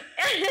boys.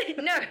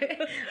 No,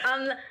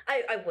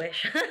 I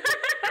wish.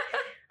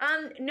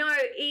 No,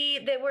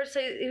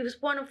 it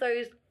was one of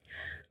those.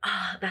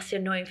 That's the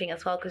annoying thing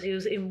as well, because it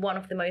was in one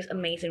of the most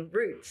amazing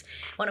routes.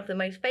 One of the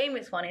most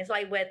famous one is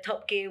like where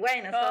Top Gear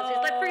went as well.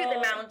 So it's like through the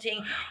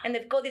mountain, and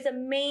they've got these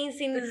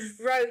amazing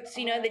roads,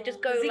 you know, they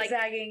just go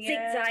zigzagging,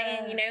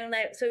 zigzagging, you know.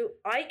 Like, so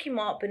I came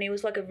up, and it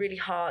was like a really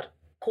hard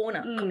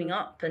corner coming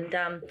up, and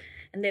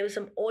there was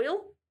some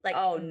oil like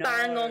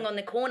bang on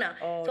the corner.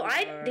 So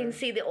I didn't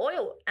see the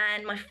oil,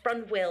 and my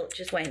front wheel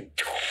just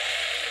went.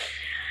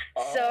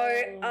 So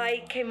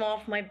I came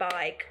off my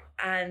bike,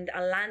 and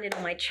I landed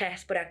on my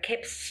chest, but I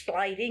kept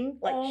sliding.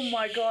 Like, oh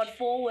my God,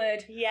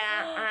 forward.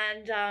 yeah,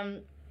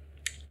 and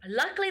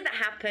luckily that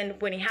happened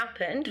when it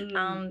happened,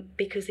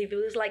 because if it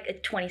was like a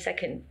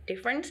 20-second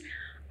difference,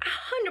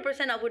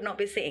 100% I would not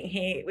be sitting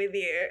here with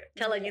you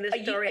telling you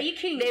the story. Are you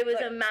kidding? There was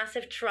a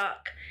massive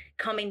truck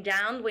coming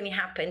down when it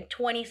happened,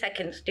 20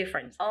 seconds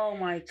difference. Oh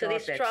my God. So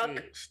this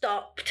truck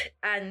stopped,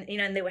 and you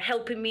know, and they were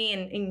helping me,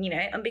 and you know,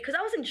 and because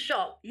I was in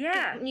shock.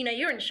 Yeah. You know,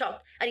 you're in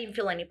shock. I didn't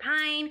feel any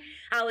pain.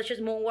 I was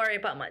just more worried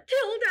about Matilda.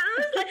 I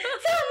was like,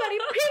 somebody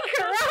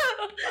pick her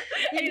up.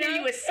 And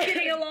you were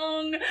skidding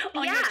along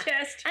on your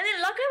chest. And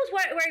then luckily I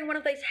was wearing one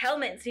of those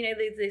helmets, you know,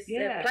 these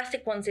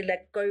plastic ones that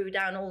like go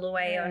down all the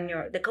way on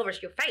that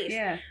covers your face.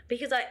 Yeah.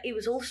 Because it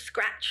was all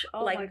scratched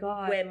my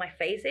God. where my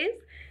face is.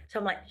 So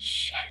I'm like,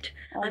 shit.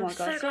 I'm my God,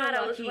 so glad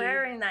I was lucky.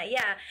 wearing that.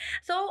 Yeah.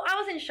 So I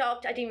was in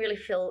shock. I didn't really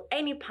feel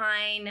any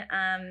pain.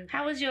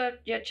 How was your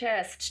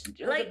chest?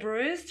 Was it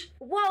bruised?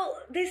 Well,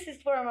 this is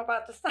where I'm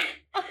about to start.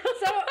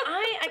 So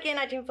I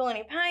didn't feel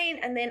any pain.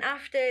 And then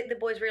after the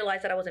boys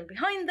realized that I wasn't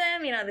behind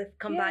them, you know, they've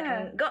come back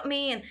and got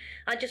me. And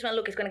I just went,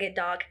 look, it's going to get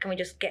dark. Can we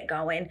just get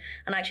going?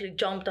 And I actually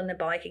jumped on the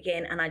bike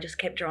again, and I just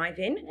kept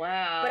driving.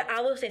 Wow. But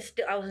I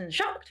wasn't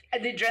shocked.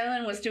 And the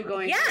adrenaline was still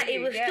going. Yeah, through it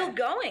you. was still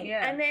going.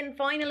 Yeah. And then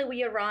finally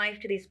we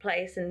arrived to this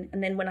place, and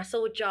then when I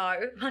saw Joe,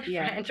 my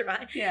friend,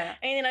 right? Yeah.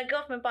 And then I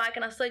got off my bike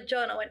and I saw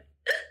Joe, and I went,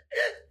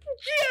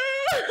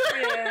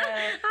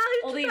 Yeah.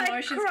 All the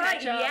emotions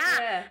catch up.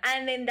 Yeah.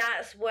 And then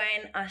that's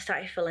when I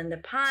started feeling the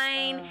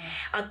pain.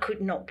 I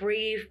could not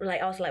breathe.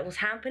 Like I was like, what's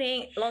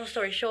happening? Long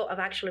story short, I've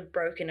actually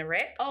broken a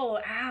rib. Oh,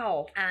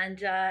 ow. And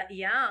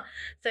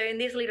so in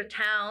this little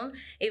town,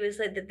 it was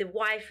like the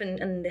wife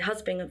and the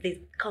husband of this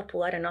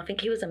couple, I don't know, I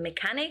think he was a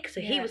mechanic.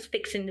 So he was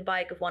fixing the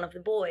bike of one of the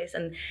boys,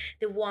 and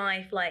the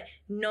wife, like,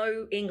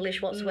 no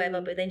English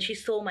whatsoever, but then she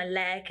saw my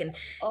leg and it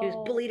was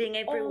bleeding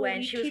everywhere,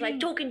 and she was like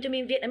talking to me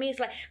in Vietnamese,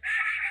 like,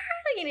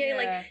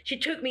 like she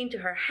took me into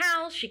her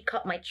house, she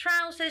cut my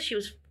trousers, she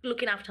was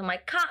looking after my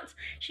cuts,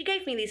 she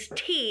gave me this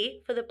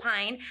tea for the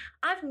pain.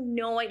 I have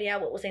no idea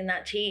what was in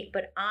that tea,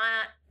 but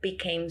I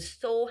became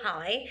so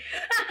high.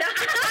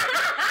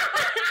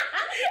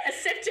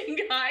 Accepting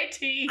high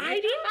tea. I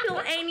didn't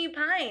feel any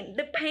pain.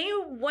 The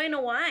pain went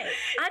away.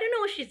 I don't know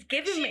what she's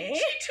giving me.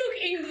 She took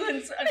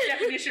England's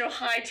definition of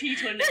high tea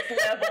to a next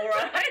level,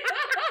 right?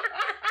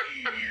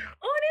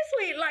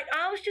 Honestly, like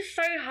I was just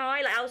so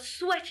high, like I was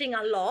sweating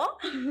a lot,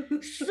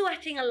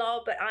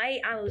 but I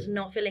was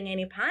not feeling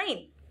any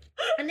pain.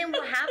 And then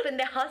what happened,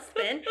 the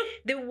husband,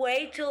 the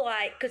way to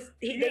like, because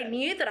they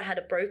knew that I had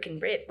a broken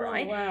rib,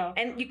 right? Oh, wow.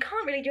 And you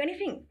can't really do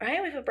anything,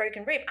 right, with a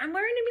broken rib. And we're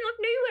in the middle of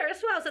nowhere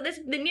as well. So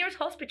the nearest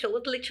hospital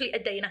was literally a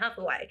day and a half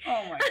away.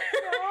 Oh my God.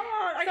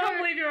 I can't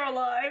believe you're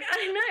alive.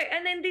 I know.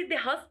 And then the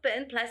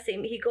husband, bless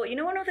him, he got,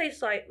 one of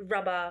those like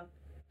rubber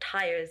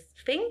tires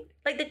thing?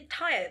 Like the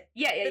tire.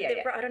 Yeah.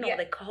 I don't know what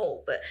they're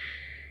called, but,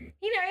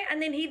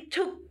 and then he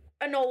took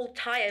an old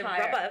tire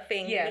rubber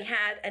thing he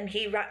had, and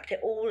he wrapped it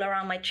all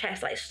around my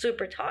chest, like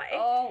super tight.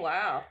 Oh,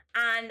 wow.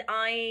 And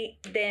I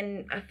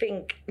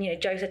think,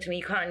 Joe said to me,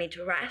 you kind of need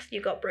to rest.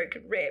 You got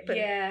broken rib.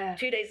 And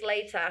 2 days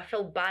later, I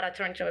felt bad. I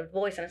turned to my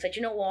boys and I said,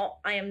 you know what?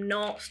 I am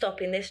not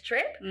stopping this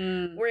trip.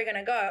 We're going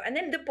to go. And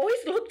then the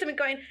boys looked at me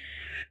going,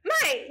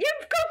 mate,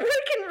 you've got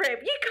broken rib.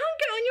 You can't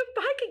get on your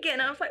bike again.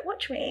 I was like,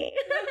 watch me.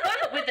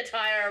 With the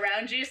tyre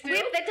around you still?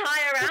 With the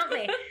tyre around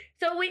me.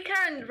 So we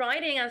carried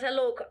riding. I said,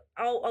 look,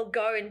 I'll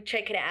go and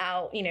check it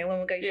out, when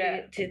we go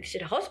to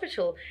the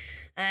hospital.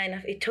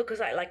 And it took us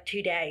like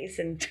 2 days.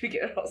 And to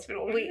get to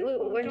hospital. We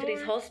went to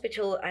this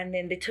hospital, and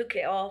then they took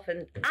it off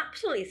and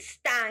absolutely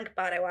stank,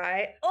 by the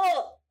way.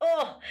 Oh.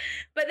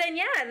 But then,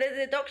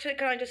 the doctor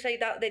kind of just say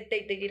that they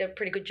did a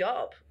pretty good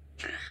job.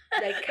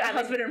 Like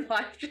husband and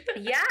wife.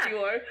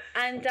 Duo.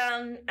 And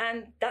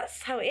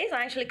that's how it is.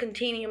 I actually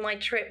continued my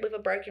trip with a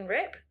broken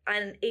rib,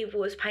 and it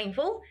was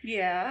painful.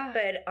 Yeah.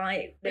 But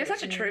you're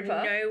such a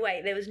trooper. No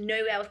way. There was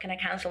no way I was going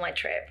to cancel my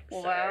trip.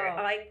 Wow. So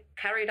I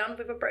carried on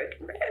with a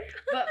broken rib.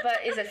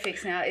 but is it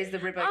fixed now? Is the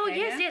rib okay? Oh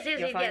yes,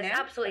 now?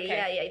 Absolutely.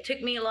 Okay. Yeah. It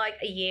took me like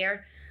a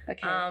year.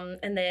 Okay.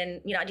 And then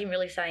I didn't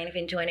really say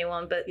anything to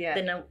anyone, but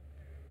then.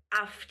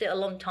 After a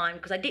long time,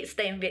 because I did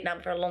stay in Vietnam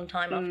for a long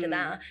time after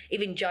that.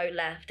 Even Joe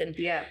left. And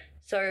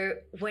so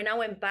when I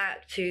went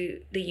back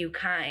to the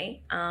UK,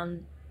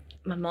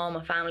 my mom,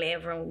 my family,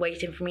 everyone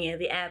waiting for me at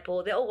the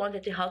airport. They all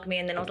wanted to hug me,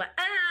 and then I was like,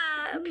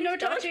 no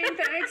touching,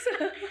 thanks.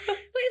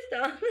 Please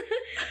don't.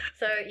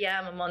 So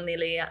my mom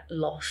nearly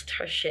lost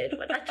her shit.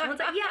 But I was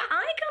like, I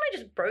kind of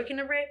just broken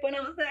a rib when I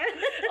was there.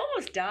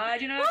 Almost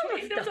died, Even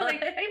if there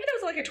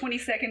was like a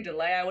 20-second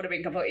delay, I would have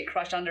been completely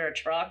crushed under a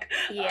truck.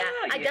 Yeah,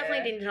 I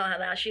definitely didn't tell her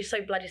that. She's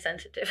so bloody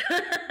sensitive.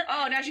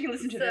 Oh, now she can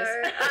listen to this.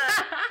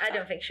 I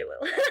don't think she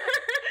will.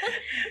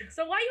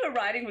 So while you were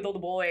riding with all the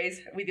boys,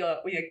 with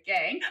your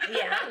gang.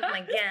 Yeah, with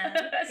my gang.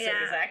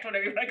 Circus act,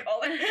 whatever you want to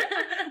call it.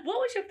 What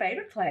was your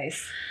favourite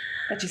place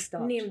that you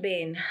stopped? Nien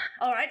Bien.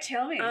 All right,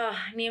 tell me.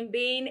 Nien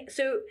Bien.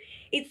 So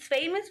it's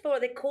famous for,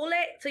 they call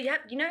it, so you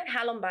have,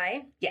 Halong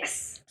Bay?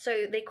 Yes.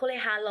 So they call it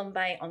Halong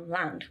Bay on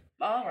land.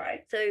 All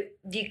right. So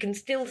you can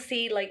still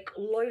see like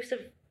loads of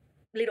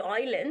little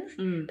islands,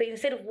 but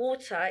instead of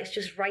water, it's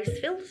just rice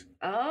fields.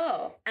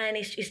 Oh. And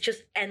it's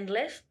just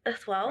endless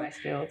as well. Rice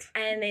fields.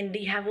 And then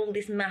you have all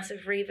these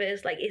massive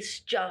rivers. Like,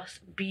 it's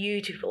just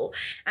beautiful.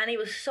 And it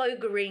was so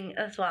green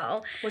as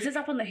well. Was this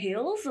up on the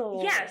hills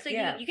or? Yeah, so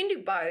you can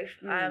do both.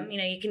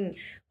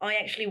 I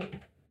actually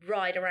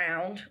ride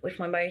around with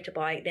my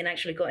motorbike, then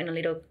actually got in a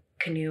little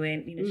canoe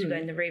to go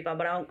in the river,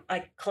 but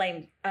I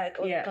climbing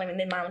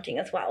the mountain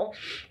as well.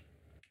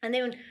 And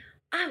then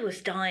I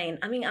was dying.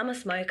 I mean, I'm a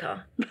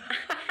smoker.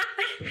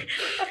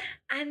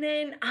 And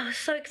then I was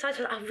so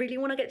excited. I really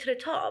want to get to the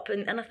top.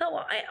 And I thought,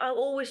 well, I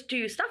always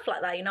do stuff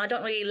like that. I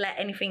don't really let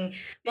anything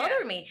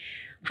bother me.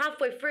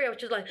 Halfway through, I was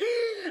just like,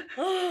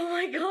 oh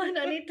my God,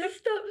 I need to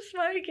stop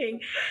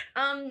smoking.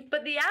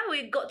 But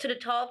we got to the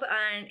top,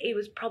 and it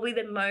was probably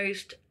the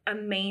most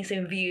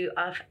amazing view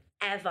I've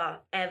ever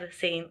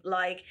seen.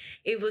 Like,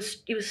 it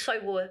was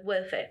so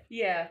worth it.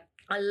 Yeah.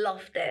 I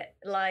loved it.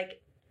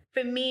 Like,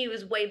 for me, it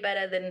was way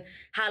better than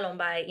Halong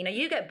Bay.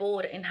 You get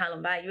bored in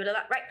Halong Bay. You're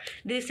like, right,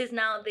 this is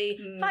now the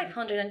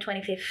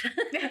 525th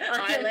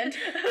island.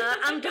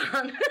 I'm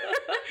done.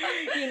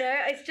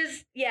 It's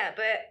just,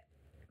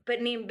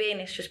 but Nien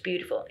Bien is just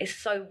beautiful. It's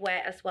so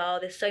wet as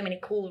well. There's so many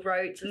cool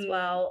roads as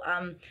well.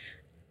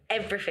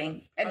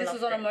 everything. And I this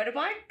was loved on a it.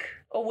 motorbike?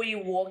 Or were you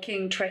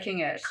walking, trekking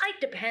it?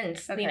 It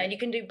depends. Okay. You know, you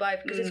can do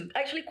both because it's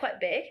actually quite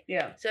big.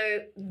 Yeah. So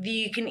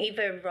you can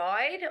either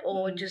ride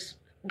or just,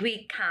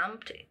 we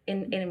camped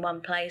in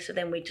one place. So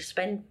then we just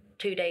spent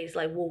 2 days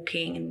like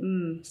walking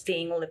and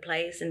seeing all the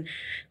place. And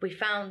we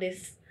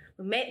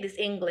met this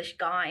English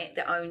guy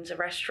that owns a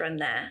restaurant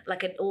there,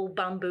 like an all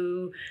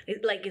bamboo,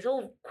 it's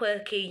all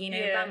quirky, you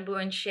know, bamboo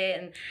and shit.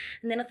 And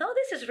then I thought,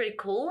 this is really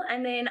cool.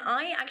 And then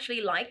I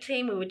actually liked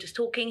him. We were just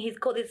talking. He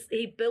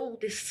built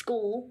this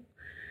school,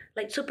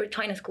 like super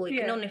tiny school. It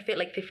can only fit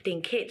like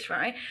 15 kids,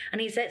 right? And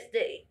he says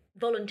that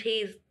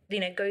volunteers, you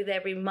know, go there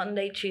every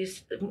Monday,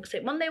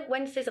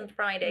 Wednesdays and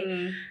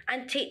Friday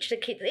and teach the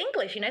kids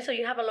English, you know. So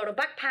you have a lot of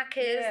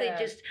backpackers. And I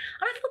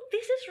thought,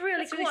 this is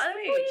really cool. I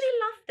really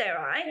loved it,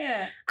 right?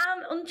 Yeah.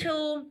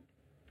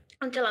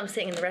 Until I'm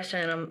sitting in the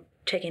restaurant and I'm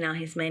checking out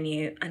his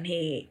menu and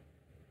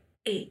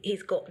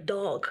he's got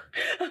dog.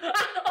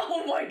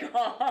 Oh my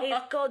God.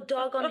 He's got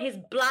dog on his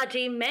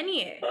bloody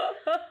menu.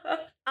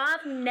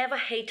 I've never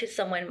hated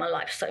someone in my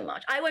life so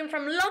much. I went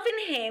from loving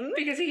him.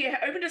 Because he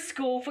opened a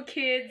school for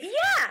kids.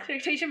 Yeah. To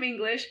teach them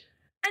English.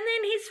 And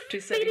then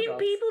he's feeding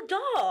people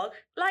dog.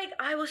 Like,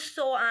 I was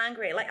so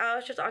angry. Like,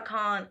 I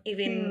can't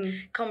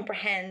even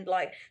comprehend.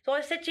 Like, so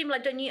I said to him,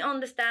 like, don't you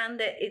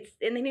understand that it's...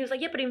 And then he was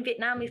like, yeah, but in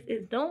Vietnam,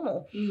 it's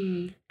normal.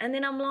 And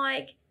then I'm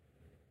like,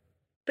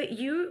 but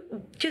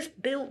you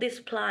just built this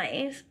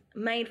place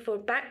made for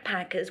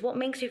backpackers. What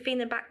makes you think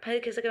the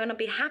backpackers are going to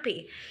be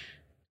happy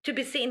to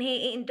be sitting here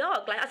eating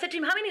dog? Like, I said to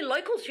him, how many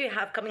locals do you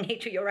have coming here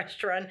to your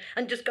restaurant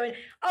and just going,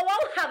 oh,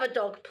 I'll have a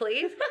dog,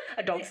 please.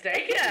 A dog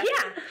steak, yeah.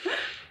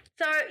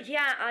 So,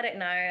 yeah, I don't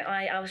know.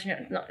 I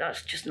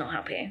was just not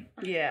happy.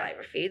 Yeah. I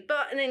refused.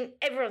 But, and then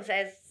everyone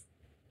says,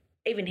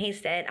 even he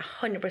said,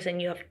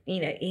 100% you have,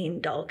 you know, eaten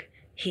dog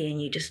here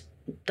and you just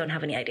don't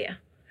have any idea.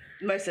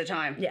 Most of the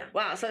time. Yeah.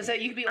 Wow. So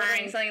you could be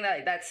ordering something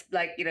that's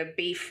like, you know,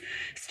 beef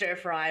stir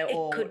fry,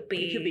 or it could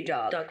be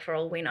dog. Dog for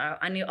all we know.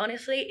 And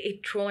honestly,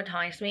 it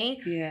traumatized me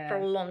for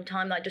a long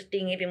time. I just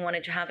didn't even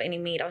want to have any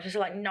meat. I was just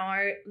like,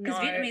 no. Because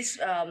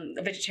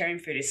Vietnamese vegetarian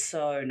food is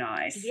so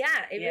nice. Yeah,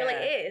 it really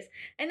is.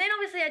 And then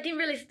obviously I didn't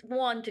really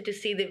want to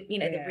see the, you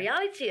know, the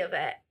reality of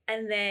it.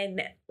 And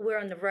then we're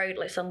on the road,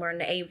 like somewhere on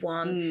the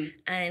A1,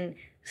 and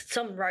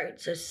some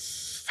roads are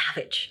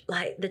savage.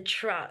 Like, the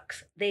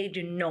trucks, they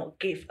do not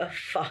give a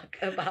fuck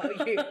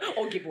about you.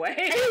 Or give way.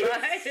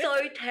 It's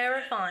so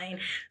terrifying.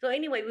 So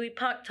anyway, we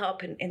parked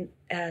up in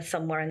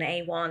somewhere in the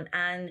A1,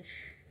 and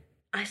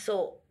I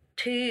saw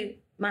 2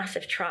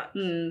 massive trucks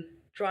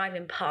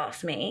driving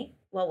past me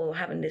while we were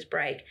having this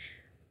break,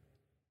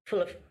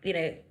 full of, you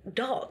know,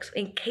 dogs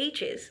in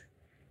cages.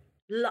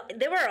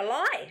 They were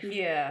alive.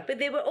 Yeah. But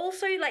they were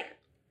also, like,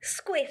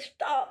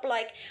 squished up,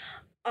 like,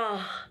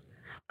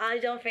 I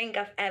don't think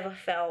I've ever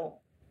felt.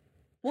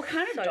 What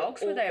kind of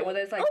dogs were there? Were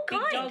there like big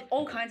dogs?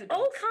 All kinds of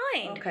dogs. All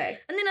kind. Okay.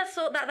 And then I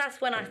saw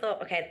that's when I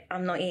thought, okay,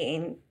 I'm not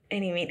eating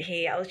any meat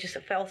here. I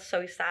felt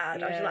so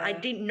sad. I was like, I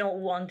did not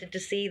want to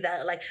see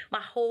that. Like, my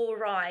whole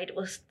ride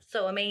was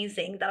so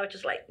amazing that I was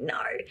just like,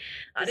 no,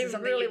 I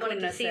didn't really want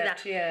to see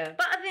that. Yeah.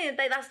 But I think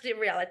that's the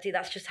reality.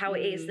 That's just how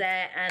it is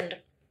there. And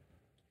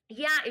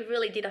yeah, it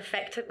really did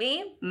affect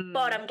me.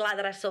 But I'm glad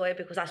that I saw it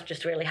because that's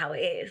just really how it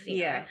is.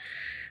 You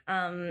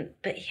know?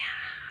 But yeah.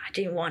 I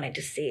didn't want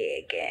to see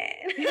it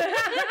again.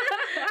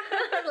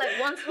 Like,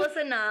 once was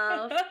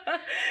enough.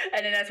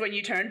 And then that's when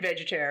you turned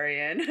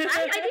vegetarian.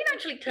 I didn't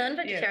actually turn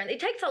vegetarian.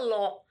 It takes a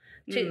lot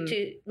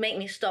to make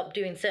me stop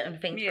doing certain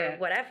things or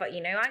whatever,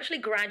 you know. I actually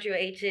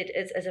graduated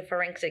as a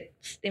forensic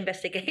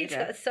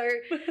investigator. So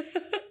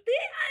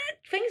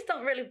things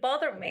don't really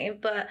bother me,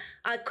 but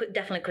I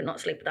definitely could not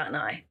sleep that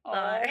night. Oh,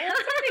 I'm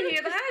sorry to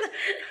hear that.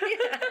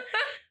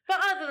 But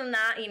other than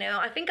that, you know,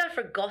 I think I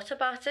forgot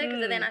about it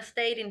because then I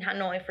stayed in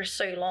Hanoi for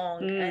so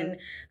long and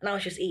I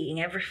was just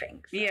eating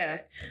everything. So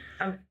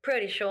I'm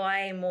pretty sure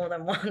I ate more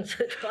than once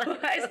or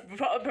twice.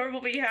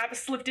 Probably you have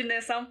slipped in there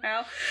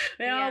somehow.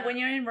 You know, when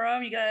you're in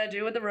Rome, you gotta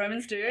do what the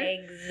Romans do.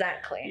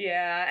 Exactly.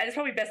 Yeah, and it's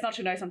probably best not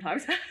to know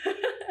sometimes.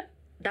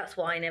 That's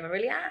why I never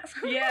really asked.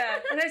 Yeah,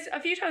 and there's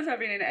a few times I've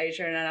been in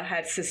Asia and I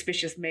had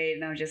suspicious meat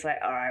and I was just like,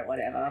 all right,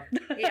 whatever.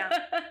 Yeah.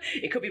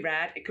 It could be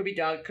rat, it could be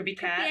dog, it could be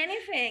cat. Could be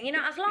anything. You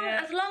know, as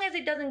long as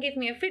it doesn't give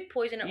me a food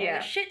poisoning or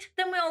the shit,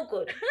 then we're all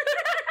good.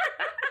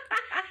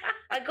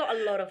 I got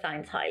a lot of that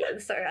in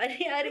Thailand, so I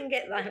didn't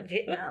get that in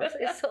Vietnam, so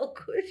it's all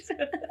good.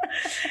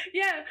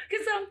 Yeah,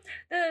 because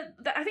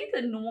I think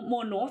the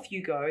more north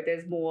you go,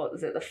 there's more,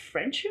 is it the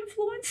French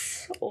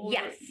influence? Or,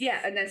 yes.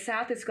 Yeah, and then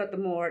south it's got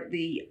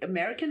the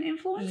American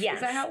influence? Yes.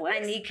 Is that how it works?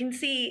 And you can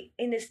see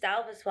in the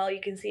south as well, you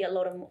can see a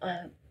lot of,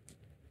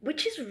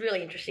 which is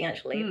really interesting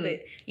actually, but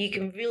you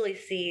can really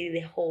see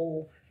the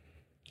whole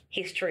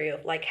history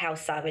of like how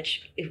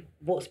savage it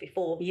was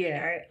before, you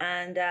know,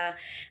 and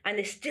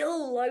there's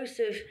still loads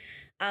of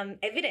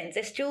evidence.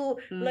 There's still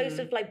loads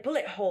of like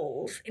bullet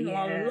holes in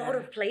a lot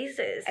of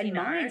places. And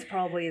mines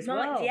probably as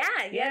well. Yeah.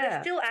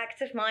 There's still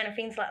active mine and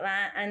things like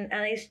that. And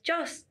it's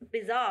just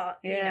bizarre,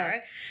 you know.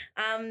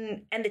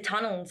 And the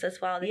tunnels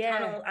as well. The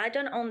tunnel, I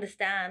don't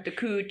understand. The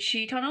Cu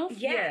Chi tunnels?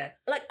 Yeah.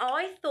 Like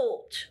I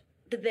thought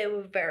that they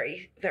were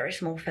very, very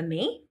small for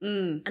me.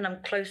 And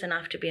I'm close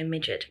enough to be a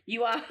midget.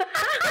 You are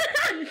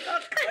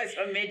not close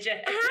for a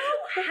midget.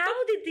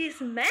 How did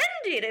these men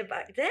do it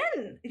back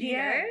then? You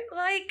know?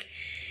 Like,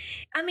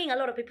 I mean, a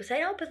lot of people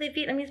say, oh, but the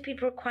Vietnamese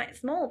people are quite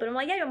small. But I'm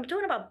like, yeah, I'm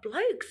talking about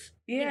blokes.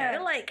 Yeah. You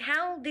know, like,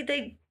 how did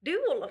they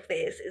do all of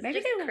this? It's maybe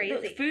just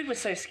crazy. The food was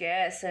so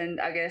scarce, and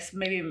I guess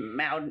maybe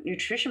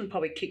malnutrition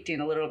probably kicked in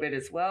a little bit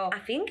as well. I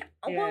think.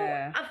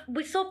 Well,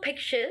 we saw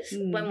pictures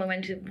when we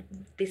went to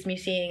this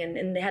museum,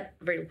 and they had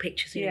real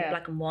pictures, you know,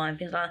 black and white and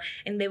things like that,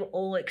 and they were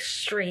all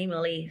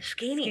extremely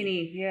skinny.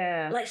 Skinny,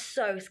 yeah. Like,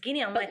 so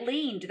skinny. I'm but like,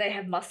 lean. Do they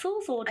have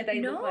muscles, or do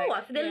they look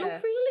like... No, they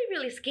look really,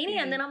 really skinny.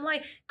 And then I'm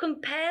like,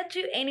 compared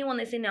to anyone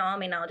that's in the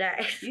army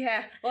nowadays.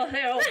 Yeah. Well,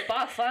 they're all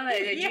buff, aren't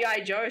they? They're G.I.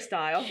 Joe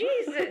style.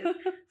 Jesus.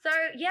 So,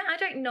 yeah, I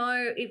don't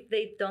know if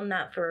they've done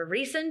that for a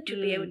reason to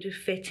be able to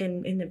fit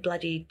in the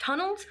bloody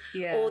tunnels,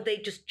 or they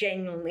just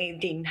genuinely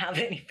didn't have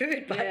any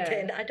food back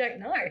then. I don't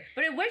know.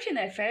 But it worked in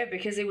their favour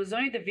because it was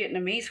only the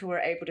Vietnamese who were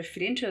able to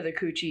fit into the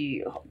Cu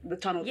Chi, the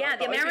tunnels. Yeah,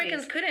 the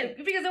Americans couldn't.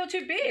 Because they were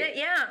too big.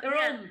 They're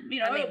all, you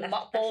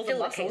know, balls of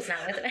muscles. Now,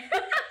 isn't it?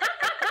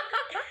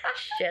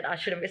 Shit, I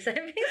shouldn't be saying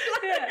things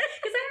like that.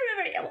 Because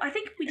I remember, I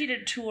think we did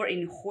a tour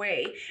in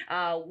Hue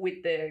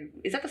with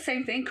is that the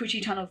same thing, Cu Chi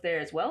tunnels there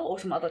as well, or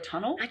some other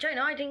tunnel? I don't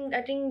know. I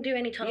didn't do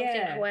any tunnels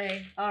in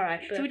Hue. All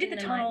right. So we did the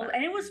tunnel,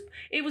 and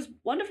it was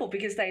wonderful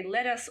because they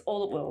let us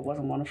all. Well, it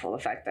wasn't wonderful the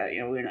fact that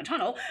we were in a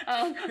tunnel,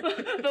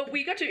 but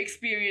we got to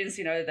experience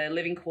the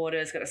living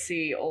quarters, got to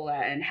see all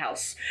that and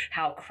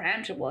how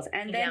cramped it was,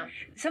 and then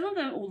some of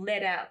them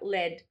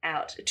led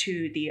out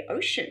to the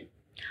ocean.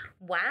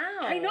 Wow.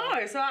 I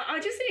know. So I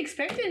just didn't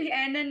expect it.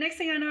 And then next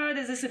thing I know,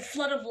 there's this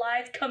flood of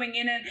lights coming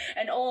in,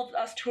 and all of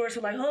us tourists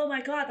were like, oh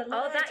my God, the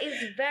lights. Oh, that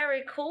is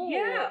very cool.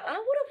 Yeah. I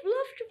would have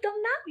loved to have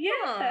done that.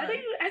 Yeah.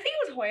 I think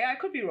it was Hue. I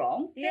could be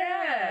wrong.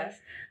 Yes.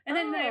 And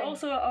then they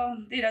also,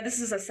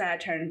 this is a sad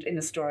turn in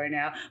the story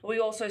now. We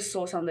also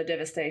saw some of the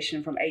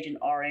devastation from Agent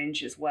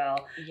Orange as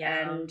well.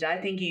 Yeah. And I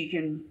think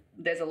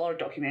there's a lot of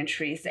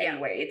documentaries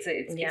anyway. It's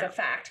a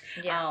fact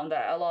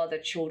that a lot of the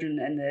children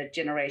and the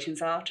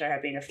generations after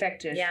have been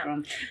affected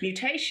from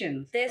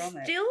mutations. There's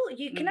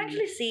you can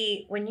actually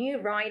see when you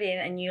ride in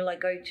and you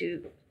go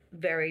to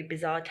very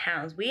bizarre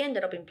towns. We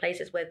ended up in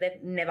places where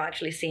they've never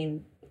actually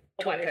seen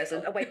a white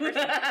person,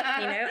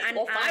 and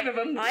or five of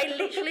them. I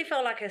literally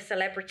felt like a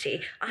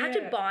celebrity. I had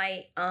to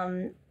buy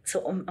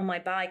so on my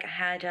bike I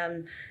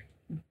had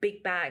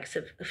big bags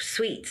of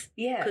sweets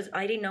because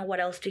I didn't know what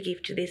else to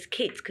give to these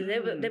kids because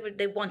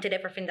they wanted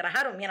everything that I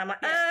had on me, and I'm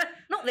like,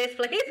 not this,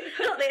 please,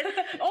 not this.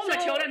 Oh, so,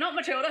 Matilda, not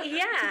Matilda.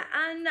 Yeah,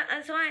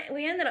 and so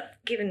we ended up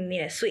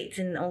giving sweets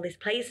in all these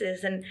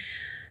places,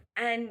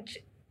 and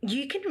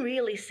you can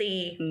really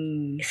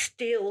see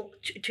still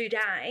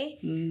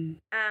today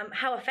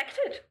how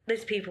affected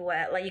these people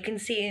were. Like, you can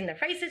see in their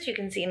faces, you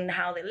can see in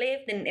how they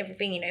lived and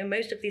everything.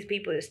 Most of these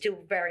people are still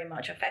very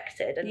much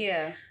affected,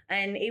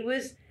 and it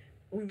was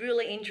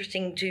really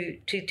interesting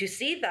to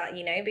see that,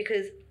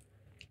 because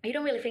you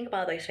don't really think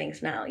about those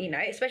things now,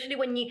 especially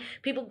when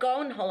people go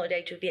on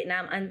holiday to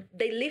Vietnam and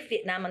they live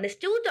Vietnam and they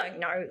still don't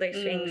know those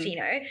things,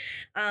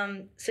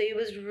 so it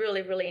was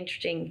really, really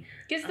interesting.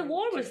 Because the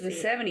war was in the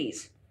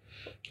 70s,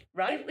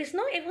 right?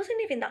 It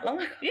wasn't even that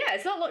long ago. Yeah,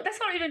 it's not. That's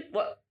not even.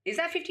 What is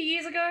that? 50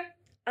 years ago?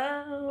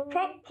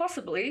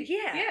 Possibly.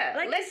 Yeah.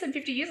 Like less than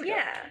 50 years ago.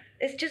 Yeah.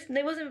 It's just,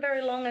 it wasn't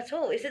very long at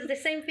all. It's the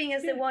same thing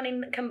as the one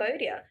in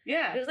Cambodia.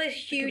 Yeah. It was this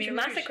huge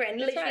massacre and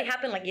it literally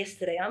happened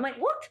yesterday. I'm like,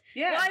 what?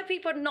 Yeah. Why are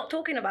people not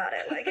talking about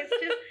it? It's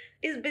just,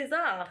 it's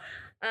bizarre.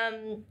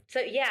 So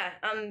yeah,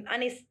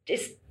 and it's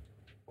just,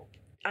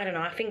 I don't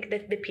know, I think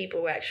that the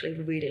people were actually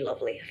really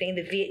lovely. I think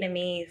the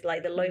Vietnamese,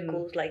 the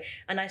locals,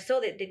 and I saw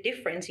the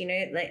difference,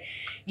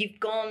 you've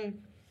gone.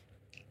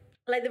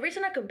 The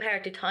reason I compare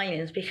it to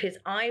Thailand is because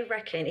I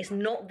reckon it's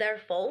not their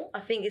fault.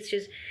 I think it's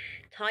just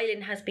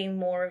Thailand has been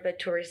more of a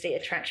touristy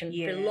attraction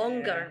for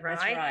longer, right?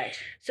 That's right.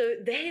 So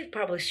they're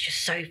probably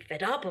just so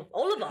fed up of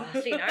all of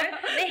us, They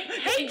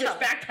hate us.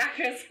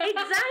 Backpackers.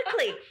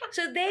 Exactly.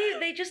 So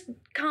they just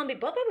can't be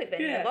bothered with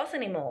any of us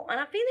anymore. And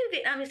I think that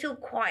Vietnam is still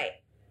quite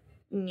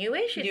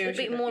newish. It's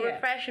a bit more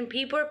refreshing.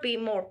 People are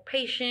being more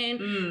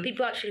patient.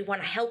 People actually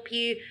want to help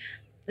you.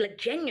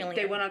 Genuinely,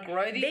 they want to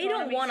grow. They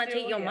don't want to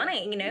take your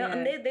money,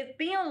 and they've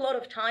been a lot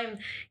of time.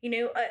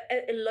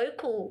 A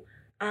local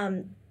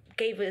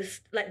gave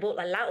us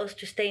allowed us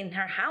to stay in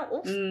her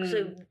house.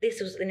 So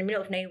this was in the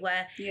middle of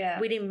nowhere.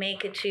 We didn't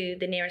make it to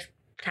the nearest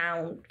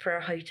town for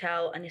a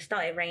hotel, and it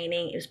started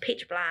raining. It was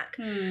pitch black,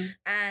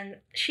 and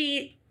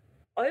she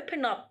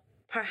opened up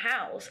her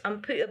house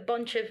and put a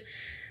bunch of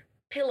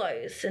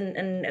pillows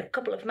and a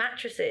couple of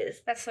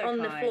mattresses on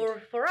the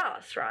floor for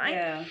us, right?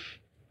 Yeah.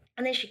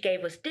 And then she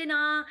gave us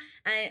dinner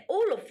and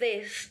all of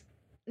this,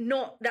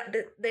 not that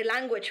the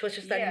language was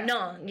just a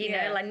none, you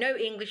know, like no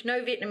English,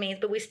 no Vietnamese,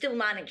 but we still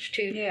managed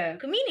to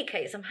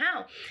communicate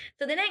somehow.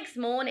 So the next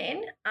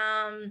morning,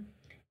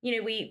 you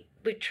know, we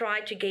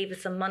tried to give her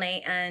some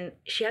money, and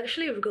she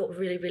actually got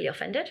really, really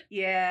offended.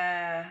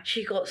 Yeah.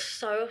 She got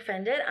so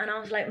offended, and I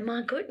was like,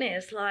 my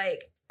goodness,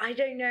 like, I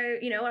don't know,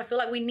 you know, I feel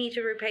like we need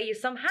to repay you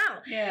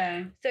somehow.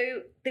 Yeah.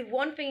 So the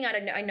one thing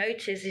I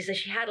noticed is that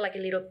she had like a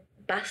little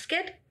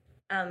basket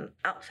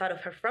outside of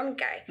her front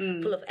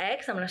gate full of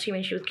eggs. I'm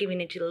assuming she was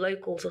giving it to the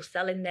locals or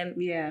selling them.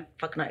 Yeah.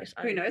 Fuck knows.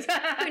 Who knows?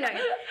 Who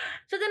knows?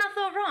 So then I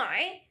thought,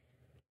 right,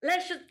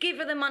 let's just give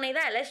her the money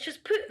there. Let's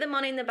just put the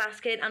money in the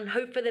basket and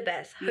hope for the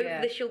best. Hope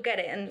that she'll get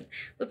it. And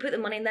we put the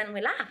money in there and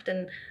we laughed,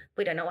 and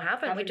we don't know what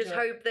happened. We just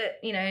hope that,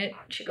 you know,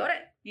 she got it.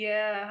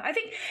 Yeah, I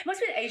think it must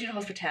be Asian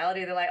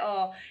hospitality. They're like,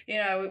 oh, you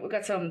know, we've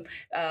got some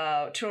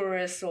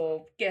tourists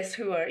or guests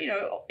who are, you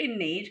know, in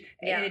need,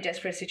 in a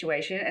desperate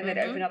situation, and they'd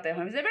open up their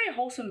homes. They're very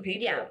wholesome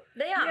people. Yeah,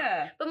 they are.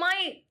 Yeah. But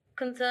my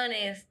concern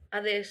is,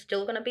 are they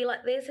still going to be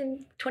like this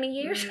in 20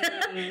 years?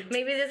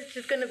 Maybe this is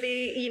just going to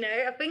be, you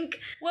know, I think,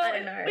 well, I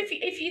don't know.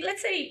 If you,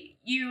 let's say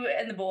you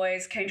and the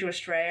boys came to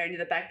Australia and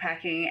you're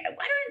backpacking, I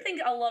don't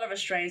think a lot of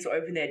Australians will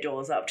open their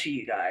doors up to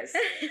you guys.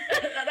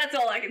 That's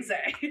all I can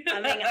say.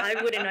 I mean, I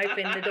wouldn't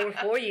open the door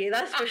for you,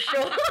 that's for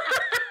sure.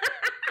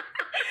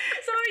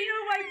 So, you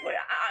know, like,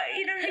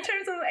 you know, in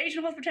terms of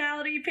Asian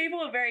hospitality, people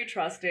are very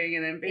trusting,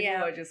 and then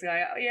people are just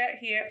like, oh, yeah,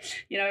 here,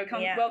 you know,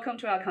 welcome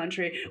to our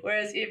country.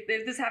 Whereas if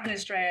this happened in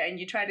Australia and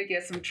you tried to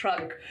get some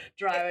truck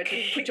driver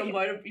to put your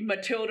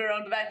Matilda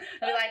on the back,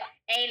 they'll be like,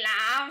 hey,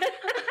 love,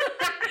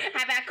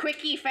 have our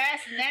quickie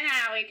first, and then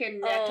we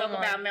can talk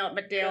about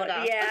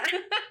Matilda. Yeah.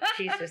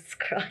 Jesus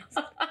Christ.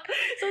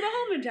 So the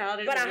whole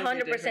mentality. But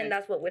 100%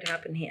 that's what would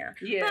happen here.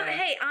 Yeah. But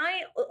hey,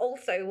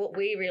 what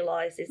we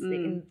realized is that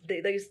in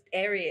those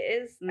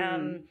areas,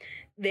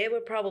 they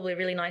were probably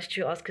really nice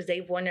to us because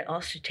they wanted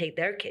us to take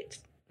their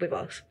kids with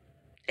us.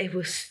 It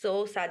was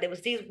so sad. There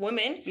was these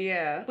women.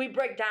 Yeah. We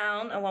broke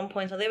down at one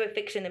point, so they were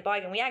fixing the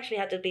bike, and we actually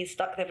had to be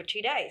stuck there for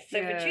 2 days.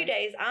 So for 2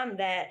 days, I'm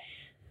there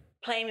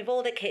playing with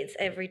all the kids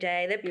every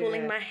day. They're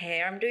pulling my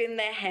hair. I'm doing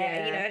their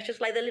hair. You know, it's just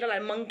like the little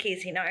like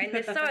monkeys, you know, and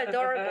they're so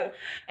adorable.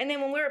 And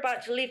then when we're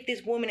about to leave,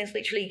 this woman is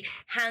literally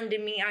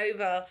handing me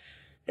over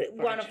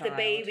one of the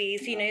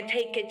babies, you know,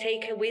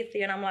 take her with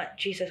you. And I'm like,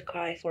 Jesus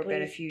Christ, for a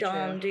better please future.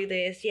 Don't do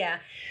this. Yeah.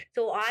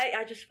 So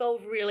I just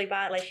felt really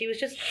bad. Like, she was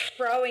just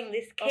throwing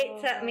these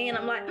kids at me, and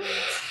I'm like,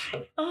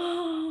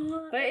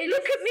 oh, but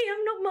look at me,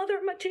 I'm not mother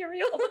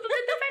material. But the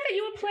fact that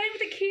you were playing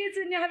with the kids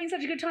and you're having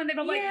such a good time, they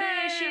were like,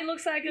 there, she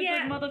looks like a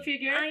good mother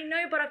figure. I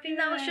know, but I think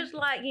that was just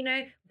like, you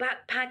know,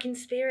 backpacking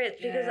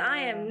spirits, because I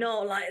am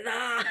not like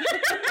that.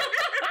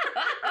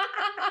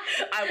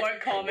 I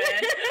won't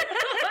comment.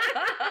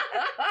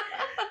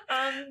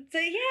 So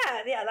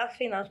I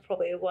think that's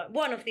probably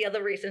one of the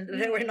other reasons that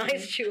they were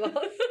nice to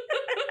us.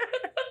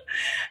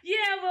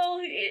 Yeah, well,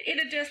 in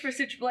a desperate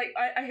situation, like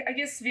I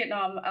guess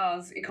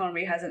Vietnam's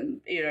economy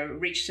hasn't, you know,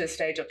 reached the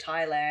stage of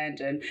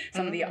Thailand and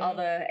some of the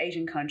other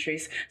Asian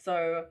countries.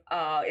 So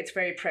it's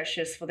very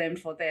precious for them,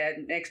 for their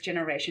next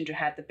generation, to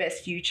have the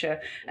best future,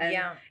 and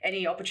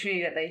any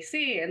opportunity that they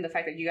see, and the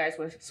fact that you guys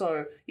were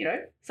so, you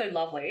know, so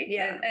lovely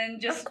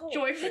and just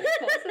joyful, of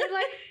course. So they're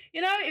like,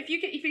 you know, if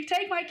you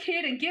take my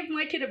kid and give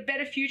my kid a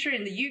better future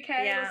in the UK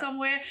or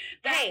somewhere.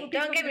 Hey,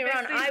 don't get me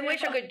wrong. I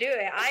wish I could do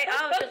it.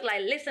 I was just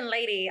like, listen,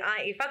 lady,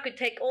 if I could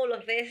take all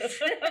of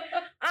this,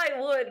 I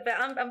would. But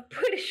I'm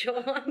pretty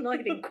sure I'm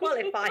not even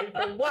qualified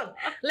for one,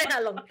 let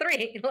alone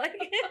three. Like.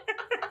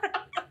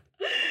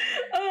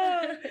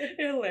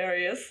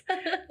 Hilarious.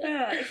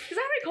 Because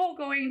I recall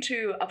going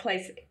to a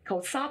place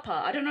called Sapa.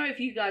 I don't know if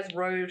you guys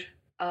rode.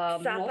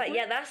 Sapa,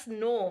 that's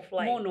north,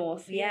 like more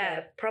north,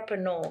 proper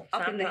north,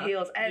 up in the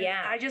hills, and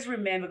I just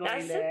remember going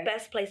that's there. The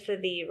best place for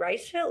the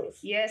rice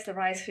fields. Yes, the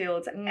rice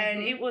fields, and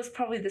it was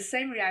probably the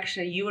same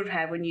reaction you would have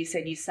had when you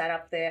said you sat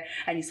up there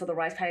and you saw the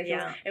rice paddy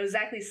fields. It was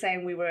exactly the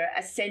same. We were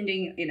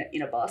ascending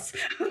in a bus.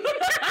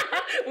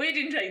 We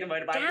didn't take the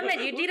motorbike. Damn it,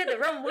 you did it the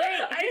wrong way.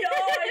 I know.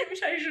 I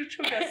wish I should have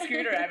took a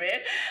scooter of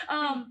it.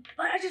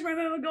 But I just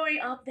remember going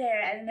up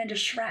there, and then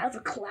just shrouds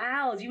of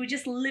clouds. You were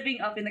just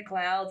living up in the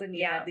clouds, and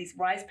you had these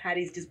rice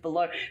paddies just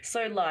below,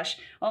 so lush.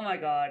 Oh my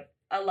God,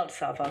 I loved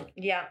Sapa.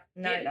 Yeah,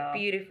 no,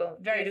 beautiful,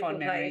 very beautiful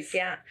fond place. memories.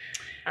 Yeah,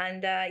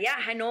 and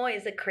Hanoi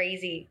is a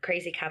crazy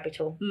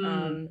capital.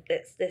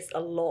 There's a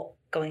lot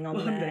going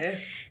on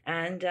there,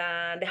 and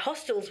the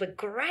hostels were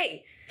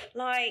great,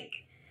 like,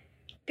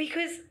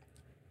 because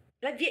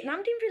like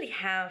Vietnam didn't really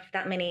have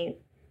that many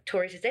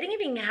tourists. They didn't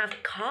even have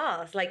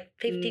cars like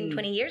 15,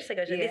 20 years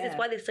ago. So this is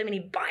why there's so many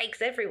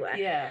bikes everywhere.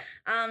 Yeah.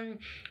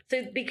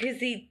 So because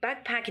the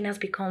backpacking has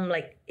become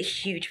like a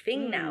huge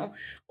thing now,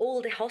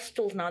 all the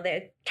hostels now,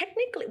 they're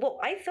technically, well,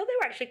 I thought they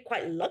were actually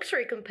quite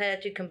luxury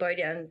compared to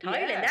Cambodia and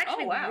Thailand. They're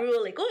actually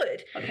really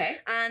good. Okay.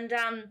 And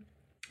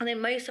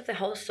then most of the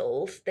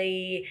hostels,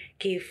 they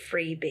give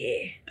free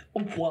beer.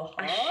 What?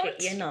 I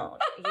shit you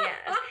not.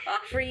 Yes.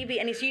 freebie,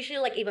 and it's usually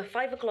like either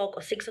 5 o'clock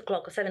or 6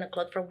 o'clock or 7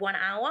 o'clock for 1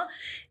 hour.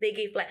 They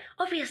give like,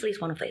 obviously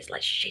it's one of those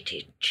like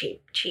shitty,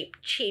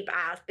 cheap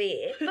ass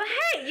beer. But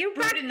hey, you're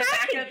Put it in the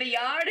back of the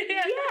yard.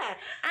 yeah,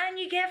 and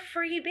you get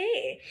free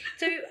beer.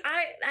 So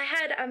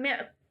I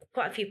met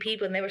quite a few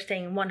people, and they were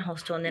staying in one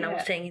hostel, and then I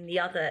was staying in the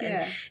other,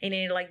 and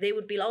you know, like they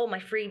would be like, oh, my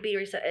free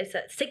beer is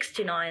at 6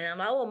 to 9, and I'm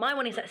like, oh, my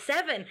one is at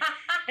 7, and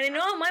then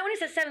oh, my one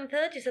is at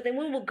 7:30. So then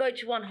we will go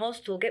to one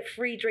hostel, get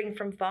free drink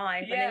from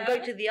 5, and then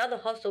go to the other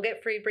hostel,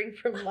 get free drink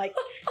from like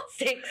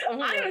 6.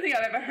 I don't think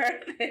I've ever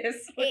heard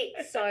this.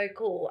 It's so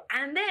cool.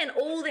 And then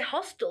all the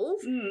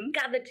hostels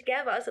gathered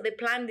together, so they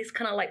planned this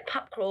kind of like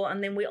pub crawl,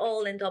 and then we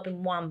all end up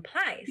in one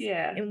place,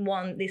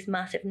 in this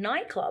massive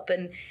nightclub,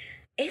 and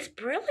it's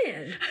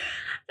brilliant.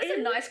 It's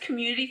a nice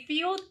community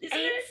feel, isn't it?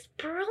 It's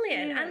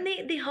brilliant. Yeah.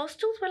 And the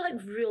hostels were like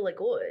really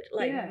good.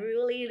 Like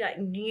really like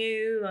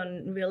new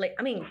and really,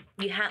 I mean,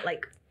 you had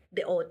like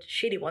the odd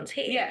shitty ones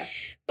here. Yeah.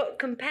 But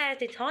compared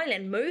to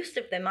Thailand, most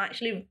of them are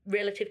actually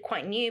relative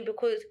quite new,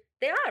 because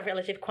they are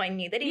relative quite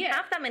new. They didn't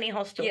have that many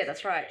hostels. Yeah,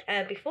 that's right.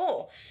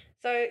 Before.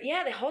 So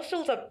yeah, the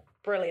hostels are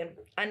brilliant.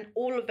 And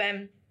all of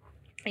them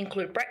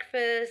include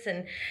breakfast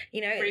and, you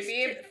know, free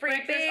beer.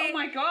 Oh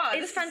my God.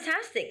 It's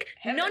fantastic.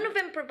 None of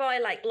them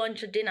provide like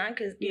lunch or dinner,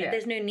 because you know,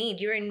 there's no need.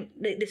 You're in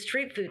the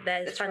street food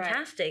there is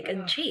fantastic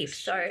and cheap.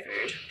 So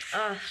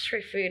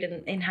street food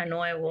in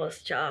Hanoi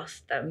was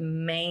just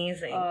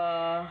amazing.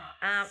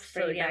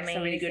 Absolutely amazing. So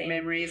many good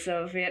memories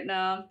of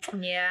Vietnam.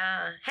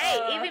 Yeah.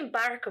 Hey, even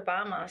Barack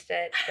Obama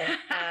said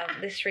that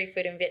the street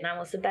food in Vietnam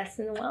was the best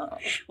in the world.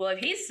 Well, if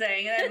he's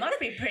saying it, it must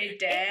be pretty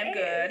damn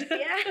good.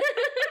 Yeah.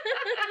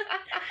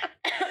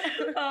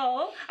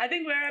 Oh, I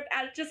think we're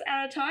just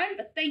out of time,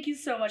 but thank you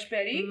so much,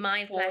 Betty,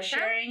 for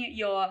sharing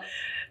your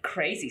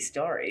crazy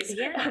stories.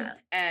 Yeah.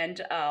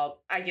 And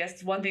I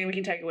guess one thing we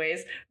can take away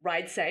is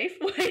ride safe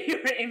when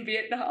you're in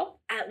Vietnam.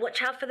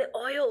 Watch out for the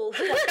oils.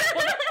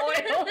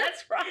 Oil,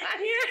 that's right.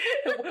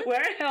 Yeah.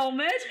 Wear a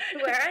helmet.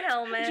 Wear a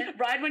helmet.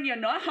 Ride when you're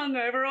not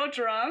hungover or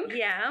drunk.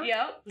 Yeah.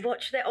 Yep.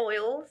 Watch the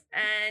oils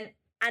and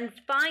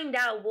find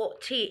out what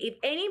tea. If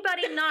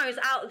anybody knows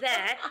out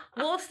there,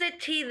 what's the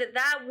tea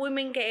that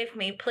woman gave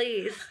me,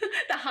 please.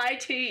 The high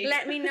tea.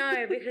 Let me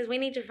know, because we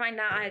need to find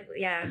out.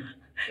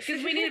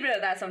 Because we need a bit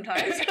of that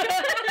sometimes.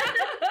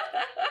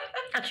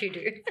 As you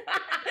do.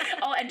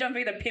 Oh, and don't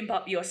forget to pimp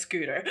up your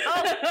scooter.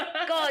 Oh,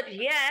 God,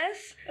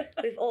 yes.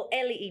 With all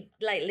LED,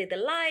 like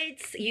little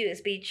lights,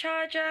 USB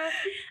charger.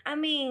 I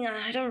mean,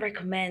 I don't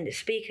recommend the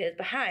speakers,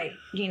 but hey,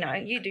 you know,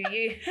 you do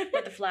you.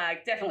 But the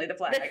flag, definitely the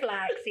flag. The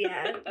flags,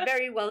 yeah.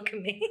 Very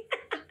welcoming.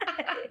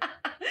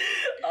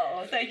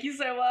 Oh, thank you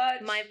so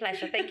much. My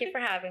pleasure. Thank you for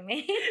having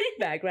me.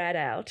 Bag Rat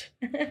out.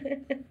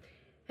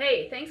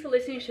 Hey, thanks for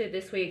listening to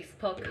this week's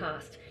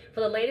podcast. For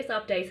the latest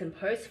updates and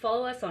posts,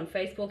 follow us on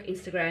Facebook,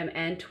 Instagram,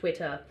 and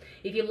Twitter.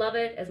 If you love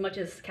it as much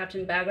as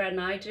Captain Bagrat and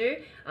I do,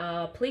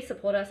 please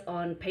support us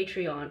on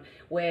Patreon,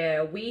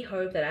 where we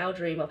hope that our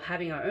dream of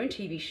having our own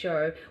TV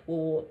show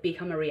will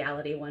become a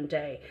reality one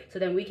day. So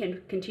then we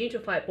can continue to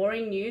fight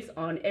boring news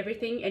on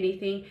everything,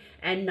 anything,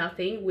 and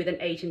nothing with an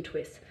Asian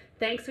twist.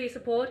 Thanks for your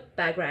support.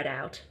 Bagrat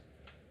out.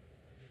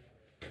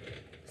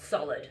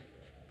 Solid.